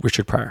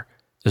Richard Pryor.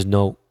 There's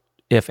no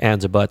ifs,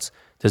 ands, or buts.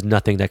 There's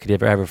nothing that could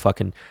ever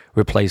fucking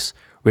replace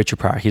Richard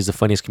Pryor. He's the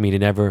funniest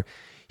comedian ever.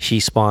 He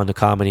spawned a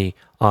comedy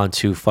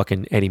onto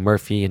fucking Eddie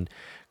Murphy and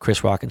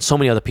Chris Rock and so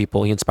many other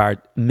people. He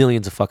inspired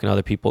millions of fucking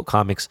other people,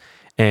 comics,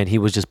 and he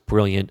was just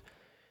brilliant.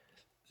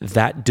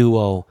 That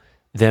duo,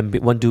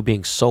 one dude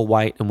being so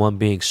white and one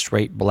being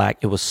straight black,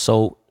 it was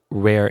so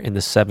rare in the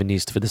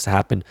 70s for this to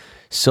happen.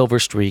 Silver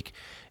Streak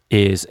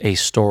is a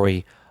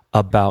story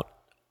about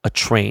a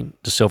train,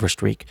 the Silver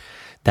Streak,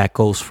 that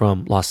goes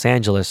from Los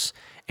Angeles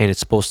and it's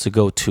supposed to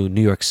go to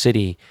New York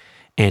City.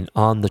 And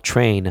on the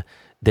train,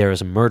 there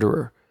is a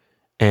murderer.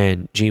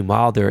 And Gene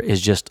Wilder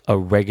is just a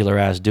regular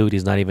ass dude.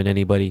 He's not even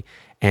anybody.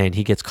 And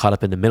he gets caught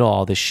up in the middle of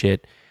all this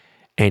shit.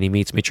 And he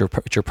meets Richard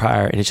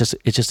Pryor. And it's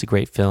just a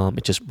great film.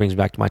 It just brings me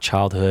back to my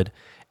childhood.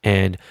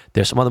 And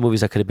there's some other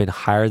movies that could have been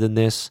higher than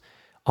this,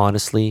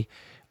 honestly.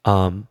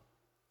 Chingo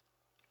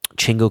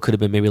could have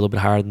been maybe a little bit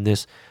higher than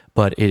this,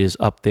 but it is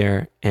up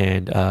there.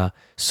 And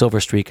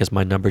Silver Streak is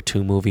my number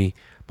 2 movie,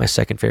 my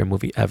second favorite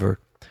movie ever.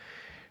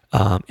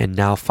 And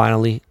now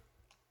finally,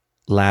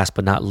 last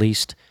but not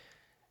least,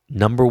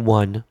 number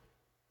 1,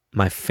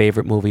 my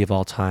favorite movie of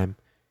all time.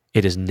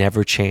 It has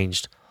never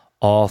changed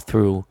all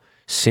through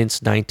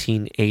since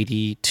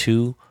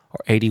 1982 or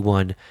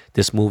 81.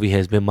 This movie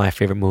has been my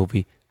favorite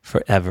movie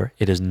forever.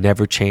 It has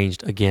never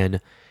changed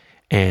again.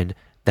 And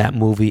that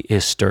movie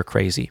is Stir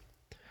Crazy.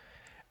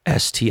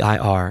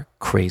 STIR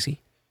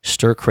Crazy.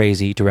 Stir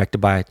Crazy, directed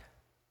by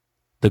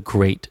the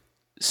great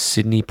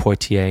Sidney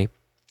Poitier,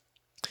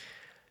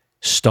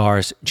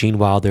 stars Gene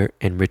Wilder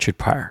and Richard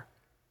Pryor.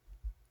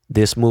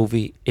 This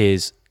movie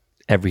is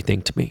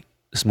everything to me.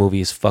 This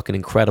movie is fucking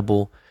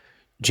incredible.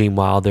 Gene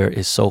Wilder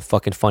is so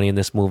fucking funny in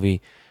this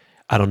movie.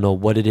 I don't know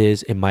what it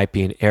is. It might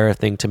be an era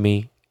thing to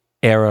me.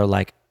 Era,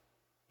 like,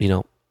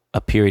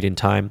 a period in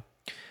time.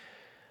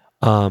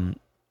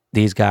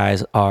 These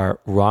guys are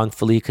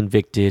wrongfully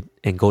convicted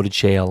and go to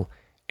jail,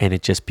 and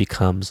it just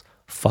becomes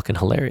fucking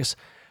hilarious.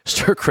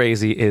 Stir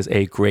Crazy is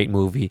a great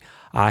movie.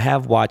 I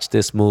have watched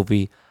this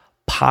movie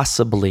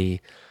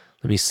possibly,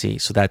 let me see.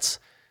 So that's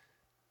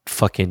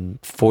fucking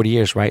 40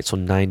 years, right? So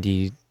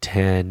 90,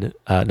 10,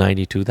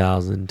 90,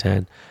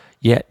 2010.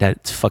 Yeah,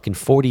 that's fucking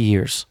 40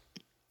 years.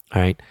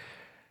 All right.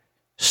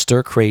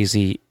 Stir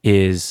Crazy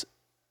is,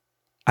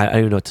 I don't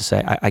even know what to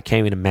say. I can't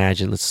even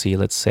imagine. Let's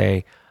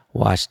say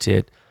Watched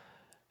it.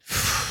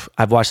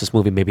 I've watched this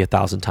movie maybe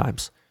 1,000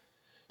 times.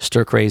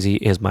 Stir Crazy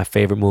is my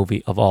favorite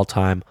movie of all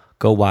time.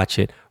 Go watch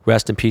it.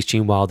 Rest in peace,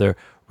 Gene Wilder.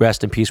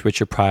 Rest in peace,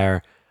 Richard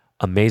Pryor.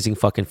 Amazing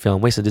fucking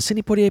film. Wait, so did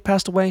Sidney Poitier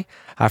pass away?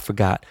 I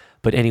forgot.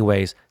 But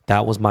anyways,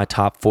 that was my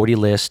top 40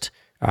 list.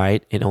 All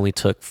right. It only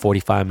took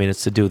 45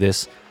 minutes to do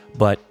this,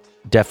 but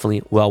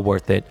definitely well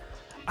worth it.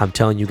 I'm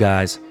telling you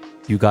guys,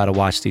 you got to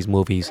watch these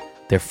movies.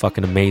 They're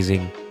fucking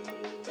amazing.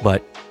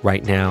 But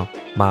right now,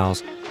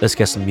 Miles, let's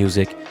get some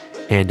music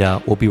and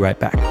we'll be right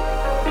back.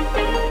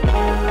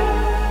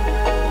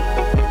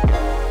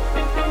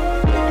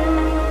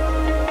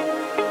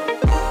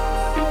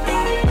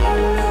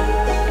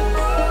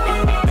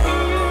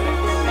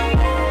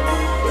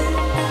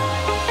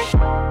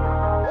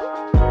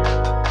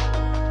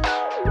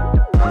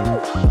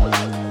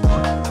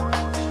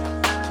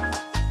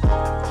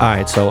 All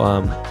right, so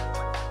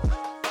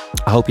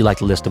I hope you like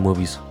the list of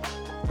movies,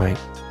 right?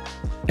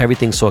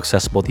 Everything's so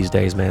accessible these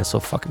days, man. It's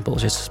so fucking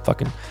bullshit. It's just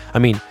fucking, I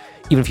mean,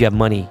 even if you have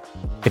money,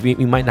 if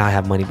you might not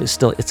have money, but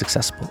still, it's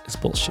accessible. It's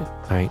bullshit,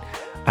 all right?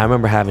 I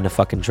remember having to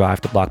fucking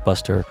drive to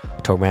Blockbuster,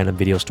 to a random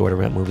video store to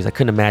rent movies. I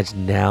couldn't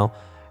imagine now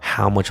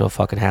how much of a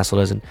fucking hassle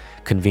it is, and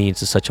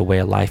convenience is such a way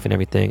of life and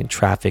everything, and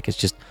traffic.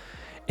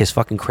 It's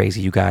fucking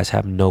crazy. You guys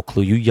have no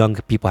clue. You young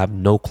people have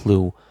no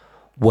clue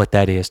what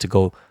that is to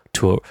go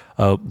to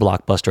a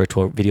Blockbuster or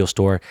to a video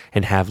store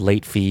and have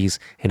late fees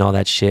and all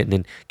that shit, and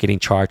then getting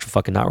charged for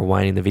fucking not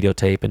rewinding the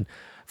videotape and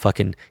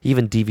fucking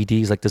even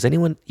DVDs. Like, does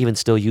anyone even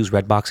still use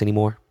Redbox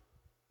anymore?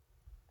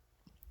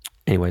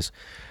 Anyways,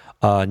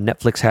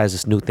 Netflix has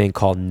this new thing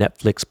called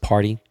Netflix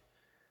Party.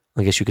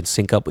 I guess you can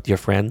sync up with your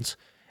friends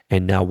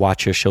and now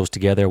watch your shows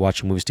together,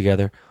 watch your movies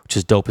together, which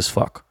is dope as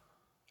fuck.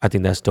 I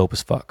think that's dope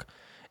as fuck.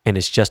 And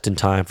it's just in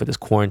time for this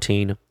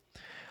quarantine.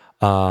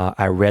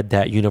 I read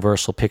that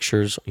Universal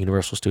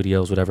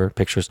Studios, whatever,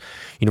 Pictures,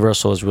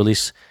 Universal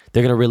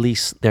they're going to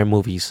release their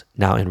movies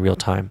now in real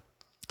time.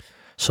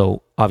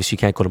 So obviously you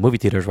can't go to movie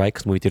theaters, right?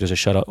 Because movie theaters are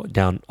shut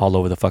down all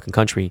over the fucking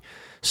country.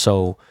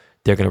 So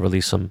they're going to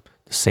release them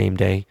the same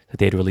day that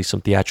they'd release them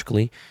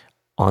theatrically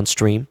on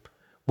stream,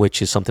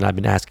 which is something I've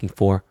been asking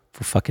for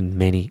fucking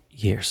many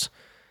years.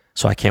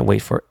 So I can't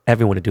wait for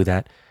everyone to do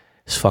that.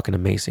 It's fucking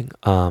amazing.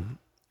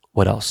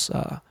 What else?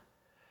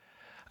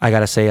 I got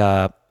to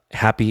say,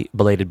 happy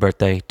belated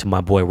birthday to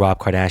my boy Rob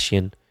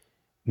Kardashian.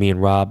 Me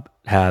and Rob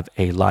have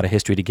a lot of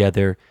history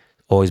together.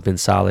 Always been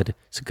solid.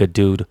 He's a good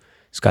dude.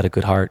 He's got a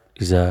good heart.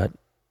 He's a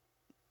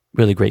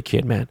really great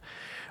kid, man.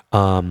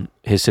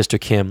 His sister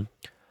Kim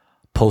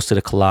posted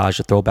a collage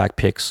of throwback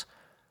pics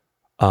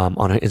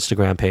on her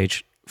Instagram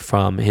page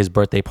from his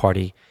birthday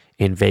party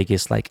in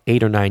Vegas like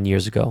 8 or 9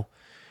 years ago.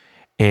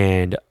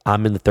 And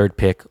I'm in the third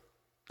pic.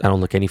 I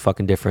don't look any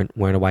fucking different.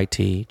 Wearing a white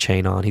tee,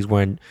 chain on. He's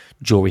wearing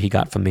jewelry he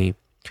got from me.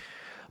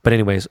 But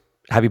anyways,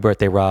 happy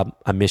birthday, Rob.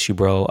 I miss you,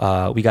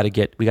 bro. We gotta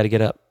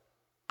get up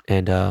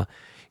and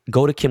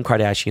go to Kim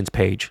Kardashian's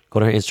page. Go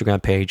to her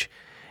Instagram page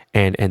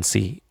and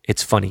see.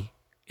 It's funny.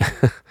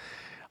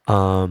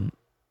 That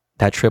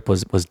trip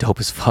was dope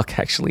as fuck,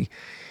 actually.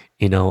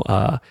 You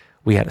know,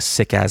 we had a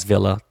sick ass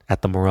villa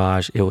at the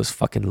Mirage. It was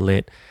fucking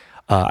lit.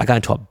 I got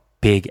into a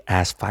big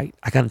ass fight.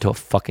 I got into a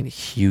fucking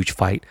huge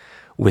fight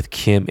with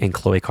Kim and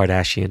Khloe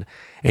Kardashian,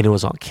 and it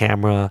was on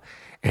camera.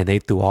 And they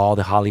threw all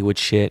the Hollywood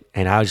shit,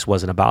 and I just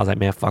wasn't about it. I was like,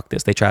 man, fuck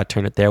this. They tried to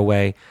turn it their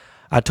way.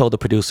 I told the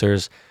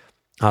producers,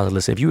 I was like,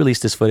 listen, if you release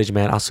this footage,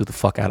 man, I'll sue the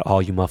fuck out of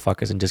all you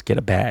motherfuckers and just get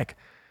a bag.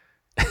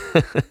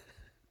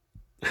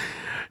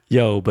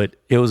 Yo, but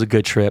it was a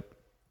good trip.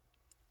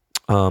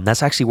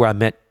 That's actually where I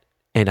met,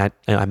 and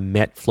I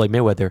met Floyd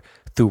Mayweather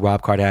through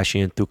Rob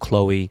Kardashian, through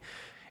Khloe,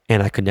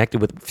 and I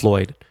connected with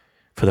Floyd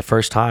for the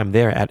first time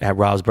there at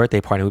Rob's birthday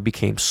party. We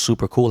became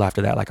super cool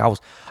after that. Like I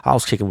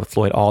was kicking with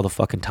Floyd all the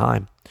fucking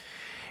time.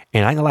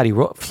 And I ain't gonna lie to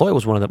you, Floyd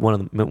was one of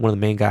the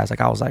main guys. Like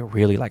I was like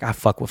really like I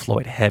fuck with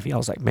Floyd heavy. I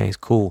was like, man, he's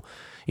cool.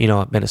 You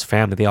know, and his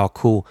family, they all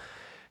cool.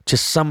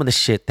 Just some of the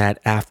shit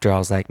that after I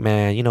was like,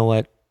 man, you know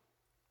what?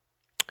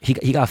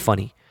 He got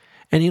funny,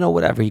 and you know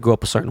whatever. He grew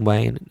up a certain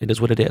way, and it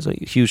is what it is. A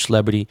huge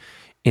celebrity,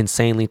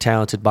 insanely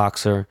talented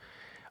boxer.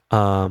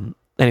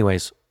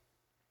 Anyways,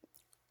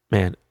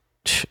 man,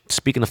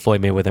 speaking of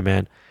Floyd Mayweather,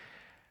 man,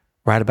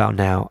 right about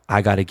now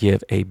I got to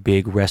give a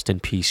big rest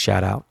in peace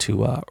shout out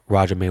to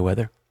Roger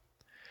Mayweather.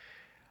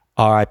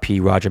 R.I.P.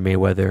 Roger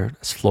Mayweather.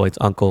 That's Floyd's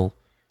uncle,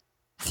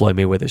 Floyd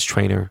Mayweather's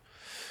trainer.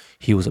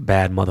 He was a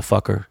bad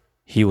motherfucker.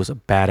 He was a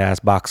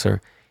badass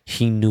boxer.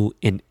 He knew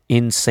an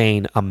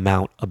insane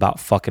amount about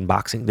fucking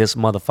boxing. This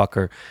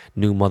motherfucker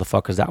knew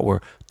motherfuckers that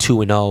were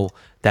 2-0,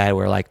 that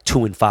were like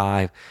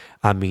 2-5.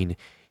 I mean,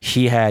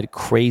 he had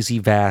crazy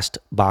vast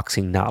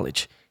boxing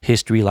knowledge.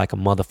 History like a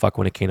motherfucker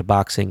when it came to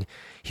boxing.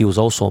 He was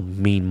also a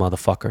mean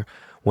motherfucker.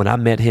 When I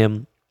met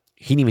him,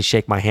 he didn't even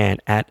shake my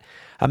hand. I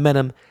met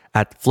him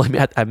at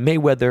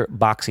Mayweather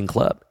Boxing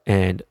Club,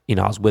 and you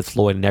know I was with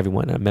Floyd and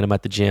everyone. And I met him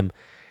at the gym,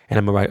 and I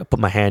remember I put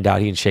my hand out.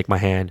 He didn't shake my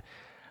hand,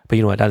 but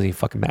you know what? That doesn't even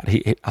fucking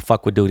matter. I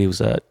fuck with dude. He was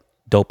a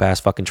dope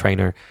ass fucking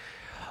trainer.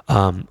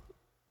 He's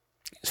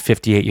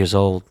 58 years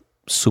old.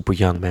 super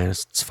young, man.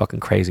 It's fucking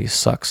crazy. It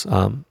sucks.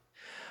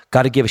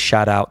 Got to give a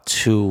shout out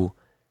to,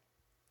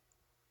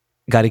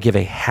 got to give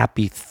a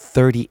happy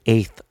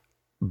 38th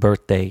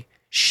birthday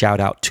shout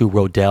out to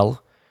Rodell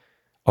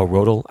or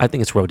Rodel. I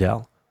think it's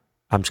Rodell.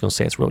 I'm just going to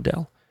say it's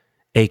Rodell,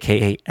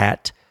 aka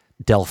at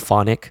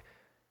Delphonic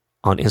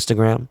on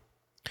Instagram.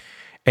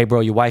 Hey,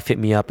 bro, your wife hit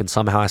me up and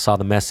somehow I saw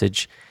the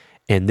message.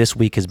 And this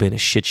week has been a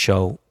shit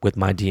show with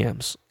my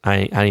DMs. I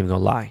ain't even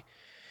going to lie.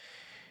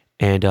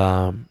 And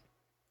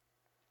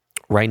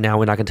right now,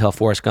 we're not going to tell a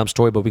Forrest Gump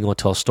story, but we're going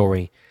to tell a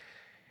story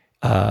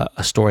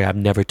I've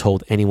never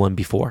told anyone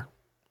before.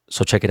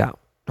 So check it out.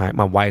 All right,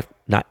 my wife,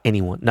 not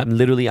anyone. Not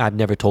literally, I've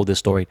never told this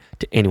story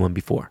to anyone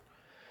before.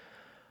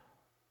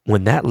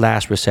 When that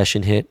last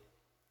recession hit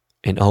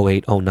in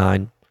 08,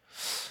 09,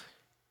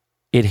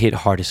 it hit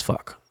hard as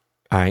fuck.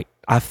 All right,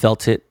 I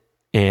felt it.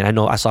 And I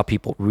know I saw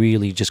people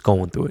really just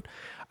going through it.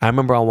 I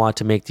remember I wanted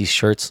to make these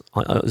shirts.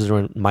 This was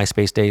during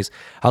MySpace days.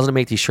 I was going to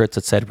make these shirts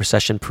that said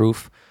recession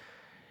proof.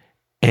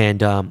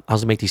 And I was going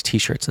to make these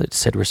t-shirts that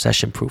said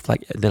recession proof.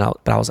 But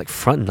I was like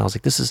fronting. I was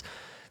like,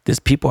 this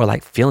people are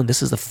like feeling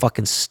this is the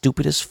fucking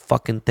stupidest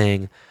fucking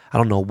thing. I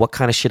don't know what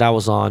kind of shit I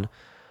was on.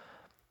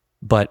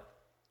 But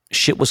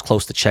shit was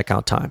close to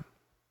checkout time.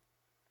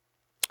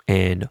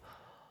 And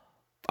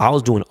I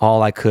was doing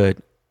all I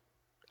could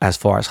as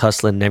far as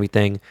hustling and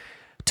everything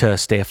to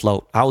stay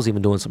afloat. I was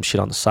even doing some shit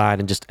on the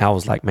side and I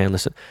was like, man,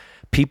 listen,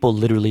 people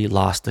literally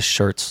lost the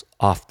shirts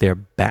off their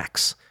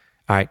backs.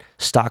 All right.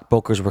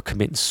 Stockbrokers were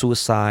committing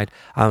suicide.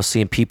 I was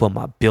seeing people in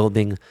my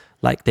building,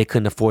 like they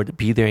couldn't afford to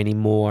be there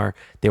anymore.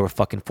 They were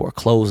fucking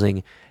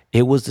foreclosing.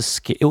 It was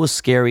the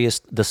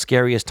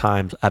scariest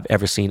times I've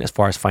ever seen as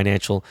far as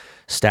financial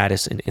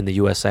status in the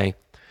USA.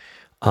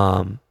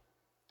 And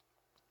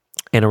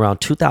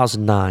around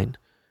 2009,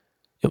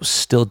 it was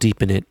still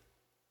deep in it.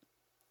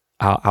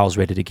 I was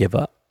ready to give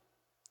up.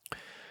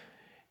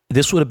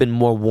 This would have been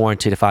more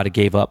warranted if I'd have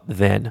gave up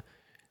then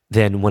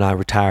than when I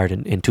retired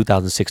in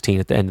 2016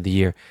 at the end of the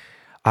year.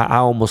 I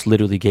almost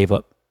literally gave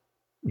up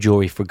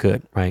jewelry for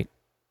good, right?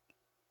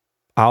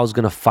 I was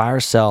going to fire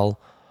sell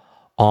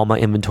all my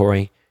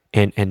inventory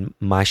and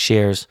my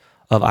shares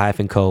of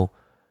IF & Co.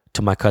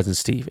 to my cousin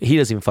Steve. He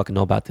doesn't even fucking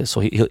know about this, so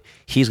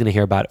he's going to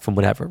hear about it from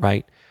whatever,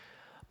 right?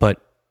 But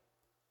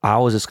I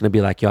was just going to be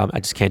like, yo,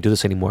 I just can't do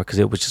this anymore because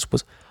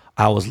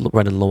I was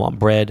running low on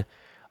bread.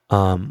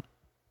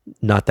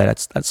 Not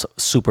that that's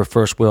super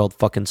first world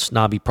fucking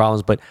snobby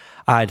problems, but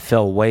I had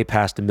fell way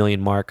past the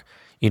million mark.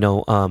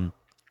 I'd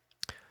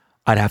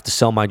have to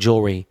sell my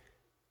jewelry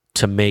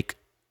to make,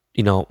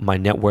 my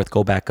net worth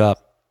go back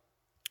up.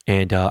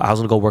 And I was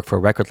going to go work for a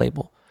record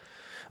label.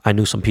 I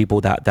knew some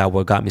people that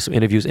got me some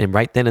interviews, and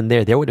right then and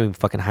there, they weren't even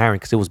fucking hiring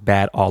because it was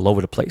bad all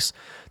over the place.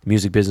 The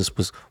music business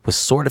was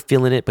sort of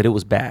feeling it, but it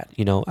was bad.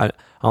 I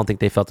don't think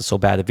they felt it so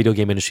bad. The video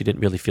game industry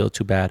didn't really feel it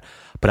too bad.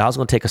 But I was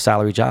going to take a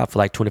salary job for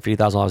like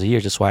 $250,000 a year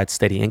just so I had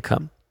steady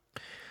income.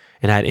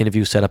 And I had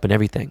interviews set up and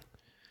everything.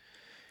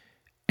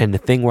 And the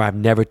thing where I've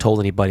never told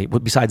anybody,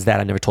 besides that,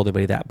 I never told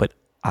anybody that, but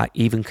I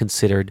even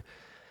considered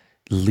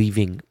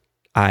leaving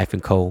IF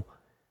 & Co.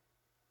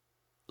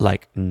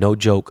 Like, no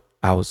joke,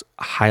 I was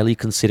highly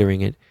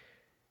considering it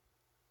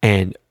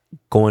and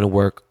going to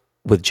work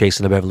with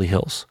Jason of Beverly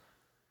Hills.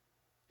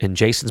 And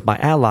Jason's my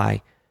ally,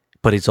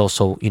 but he's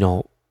also,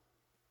 probably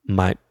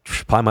my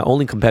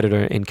only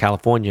competitor in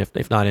California,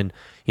 if not in,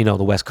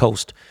 the West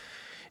Coast.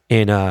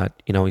 And,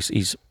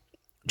 he's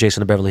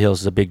Jason of Beverly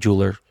Hills is a big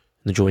jeweler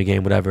in the jewelry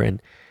game, whatever.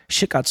 And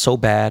shit got so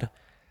bad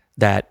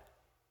that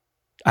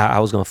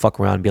I was going to fuck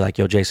around and be like,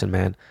 yo, Jason,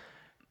 man,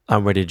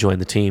 I'm ready to join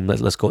the team.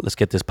 Let's go. Let's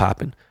get this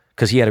popping.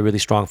 Because he had a really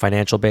strong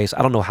financial base.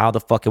 I don't know how the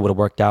fuck it would have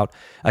worked out.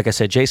 Like I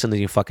said, Jason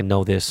didn't even fucking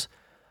know this.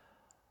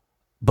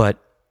 But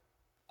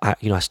I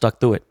stuck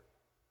through it.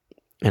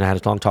 And I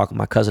had a long talk with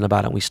my cousin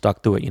about it, and we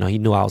stuck through it. He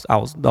knew that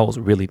was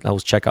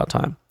checkout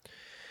time.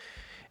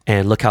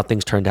 And look how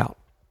things turned out.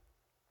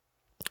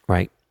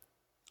 Right?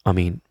 I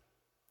mean,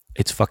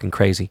 it's fucking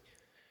crazy.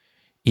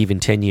 Even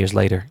 10 years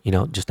later,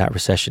 just that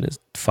recession is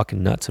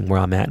fucking nuts, and where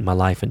I'm at in my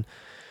life, and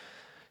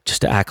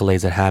just the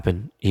accolades that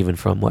happened, even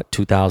from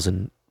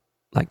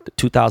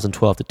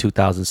 2012 to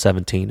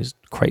 2017 is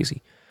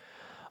crazy.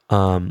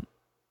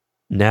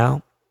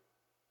 Now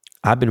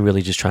I've been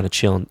really just trying to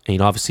chill,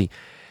 and obviously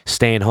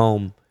staying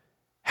home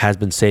has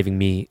been saving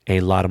me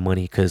a lot of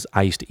money because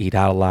I used to eat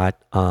out a lot.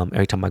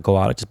 Every time I go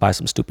out, I just buy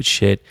some stupid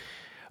shit.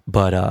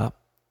 But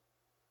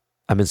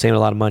I've been saving a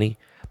lot of money,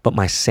 but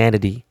my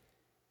sanity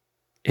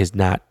is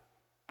not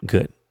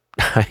good.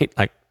 Right?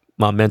 Like,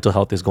 my mental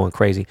health is going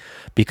crazy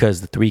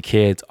because the 3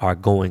 kids are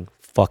going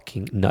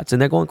fucking nuts,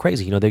 and they're going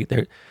crazy.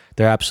 They're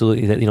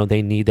absolutely,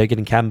 they're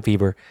getting cabin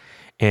fever,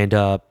 and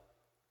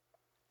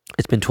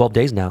it's been 12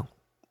 days now.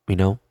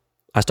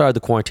 I started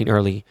the quarantine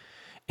early,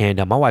 and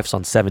my wife's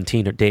on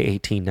 17 or day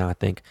 18 now, I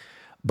think.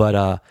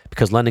 But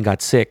because London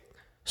got sick,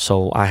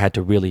 so I had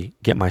to really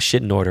get my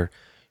shit in order.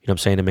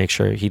 To make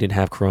sure he didn't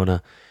have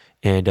corona,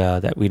 and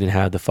that we didn't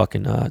have the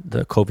fucking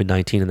the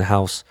COVID-19 in the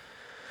house.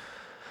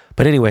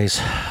 But anyways,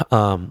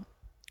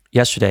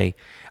 yesterday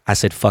I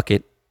said, fuck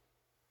it.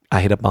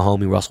 I hit up my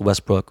homie Russell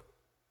Westbrook,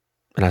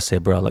 and I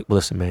said, bro, like,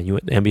 listen, man,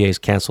 the NBA is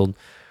canceled.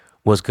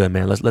 What's good,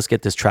 man? Let's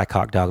get this track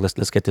hawk, dog.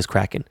 Let's get this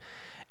cracking.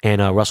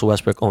 And Russell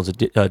Westbrook owns a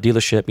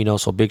dealership, you know.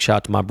 So big shout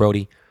out to my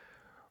Brody,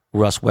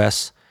 Russ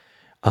West,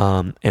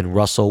 and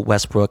Russell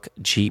Westbrook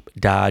Jeep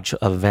Dodge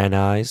of Van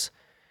Nuys.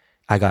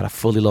 I got a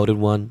fully loaded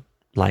one,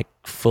 like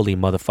fully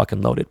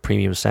motherfucking loaded,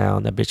 premium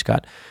sound. That bitch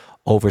got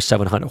over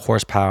 700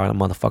 horsepower. That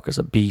motherfucker's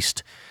a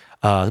beast.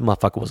 This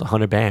motherfucker was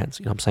 100 bands,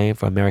 you know what I'm saying,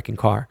 for an American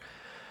car.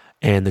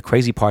 And the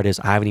crazy part is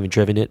I haven't even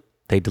driven it.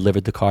 They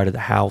delivered the car to the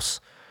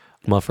house.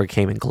 The motherfucker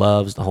came in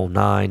gloves, the whole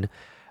nine.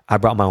 I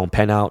brought my own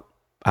pen out.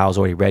 I was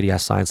already ready. I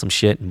signed some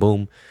shit and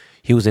boom.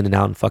 He was in and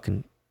out and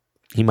fucking,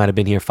 he might have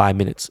been here 5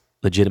 minutes,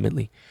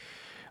 legitimately.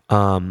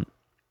 I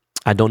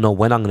don't know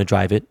when I'm going to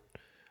drive it,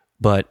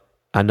 but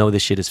I know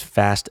this shit is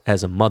fast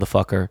as a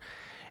motherfucker.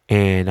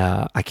 And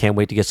I can't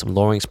wait to get some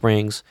lowering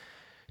springs,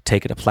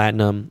 take it to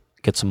platinum,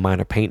 get some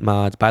minor paint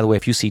mods. By the way,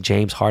 if you see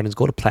James Harden's,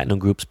 go to Platinum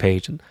Group's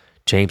page, and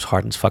James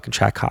Harden's fucking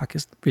track hawk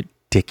is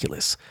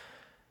ridiculous.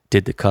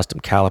 Did the custom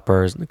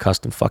calipers and the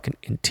custom fucking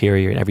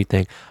interior and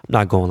everything. I'm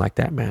not going like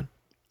that, man.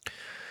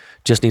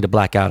 Just need to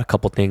black out a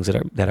couple things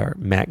that are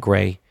matte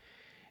gray,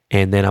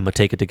 and then I'm gonna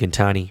take it to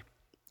Gintani,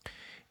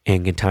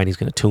 and Gintani's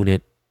gonna tune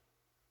it,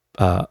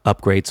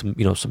 upgrade some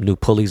new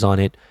pulleys on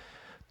it,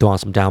 throw on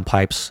some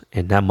downpipes,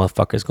 and that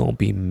motherfucker's gonna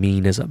be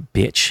mean as a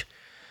bitch.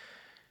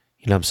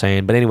 You know what I'm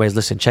saying? But anyways,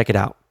 listen, check it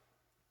out.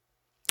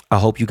 I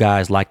hope you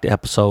guys liked the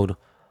episode.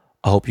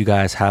 I hope you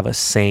guys have a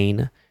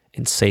sane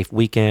and safe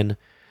weekend.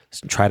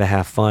 Try to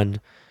have fun.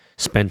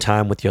 Spend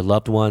time with your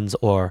loved ones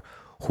or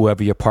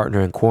whoever your partner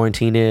in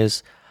quarantine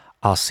is.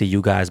 I'll see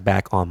you guys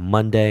back on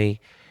Monday,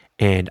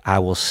 and I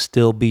will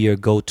still be your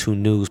go-to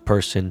news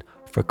person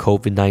for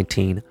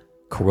COVID-19,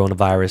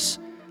 coronavirus.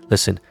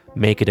 Listen,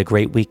 make it a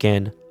great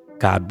weekend.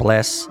 God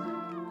bless.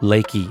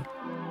 Lakey,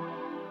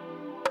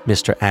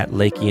 Mr.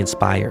 @Lakey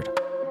Inspired.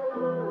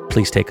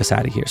 Please take us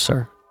out of here,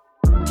 sir.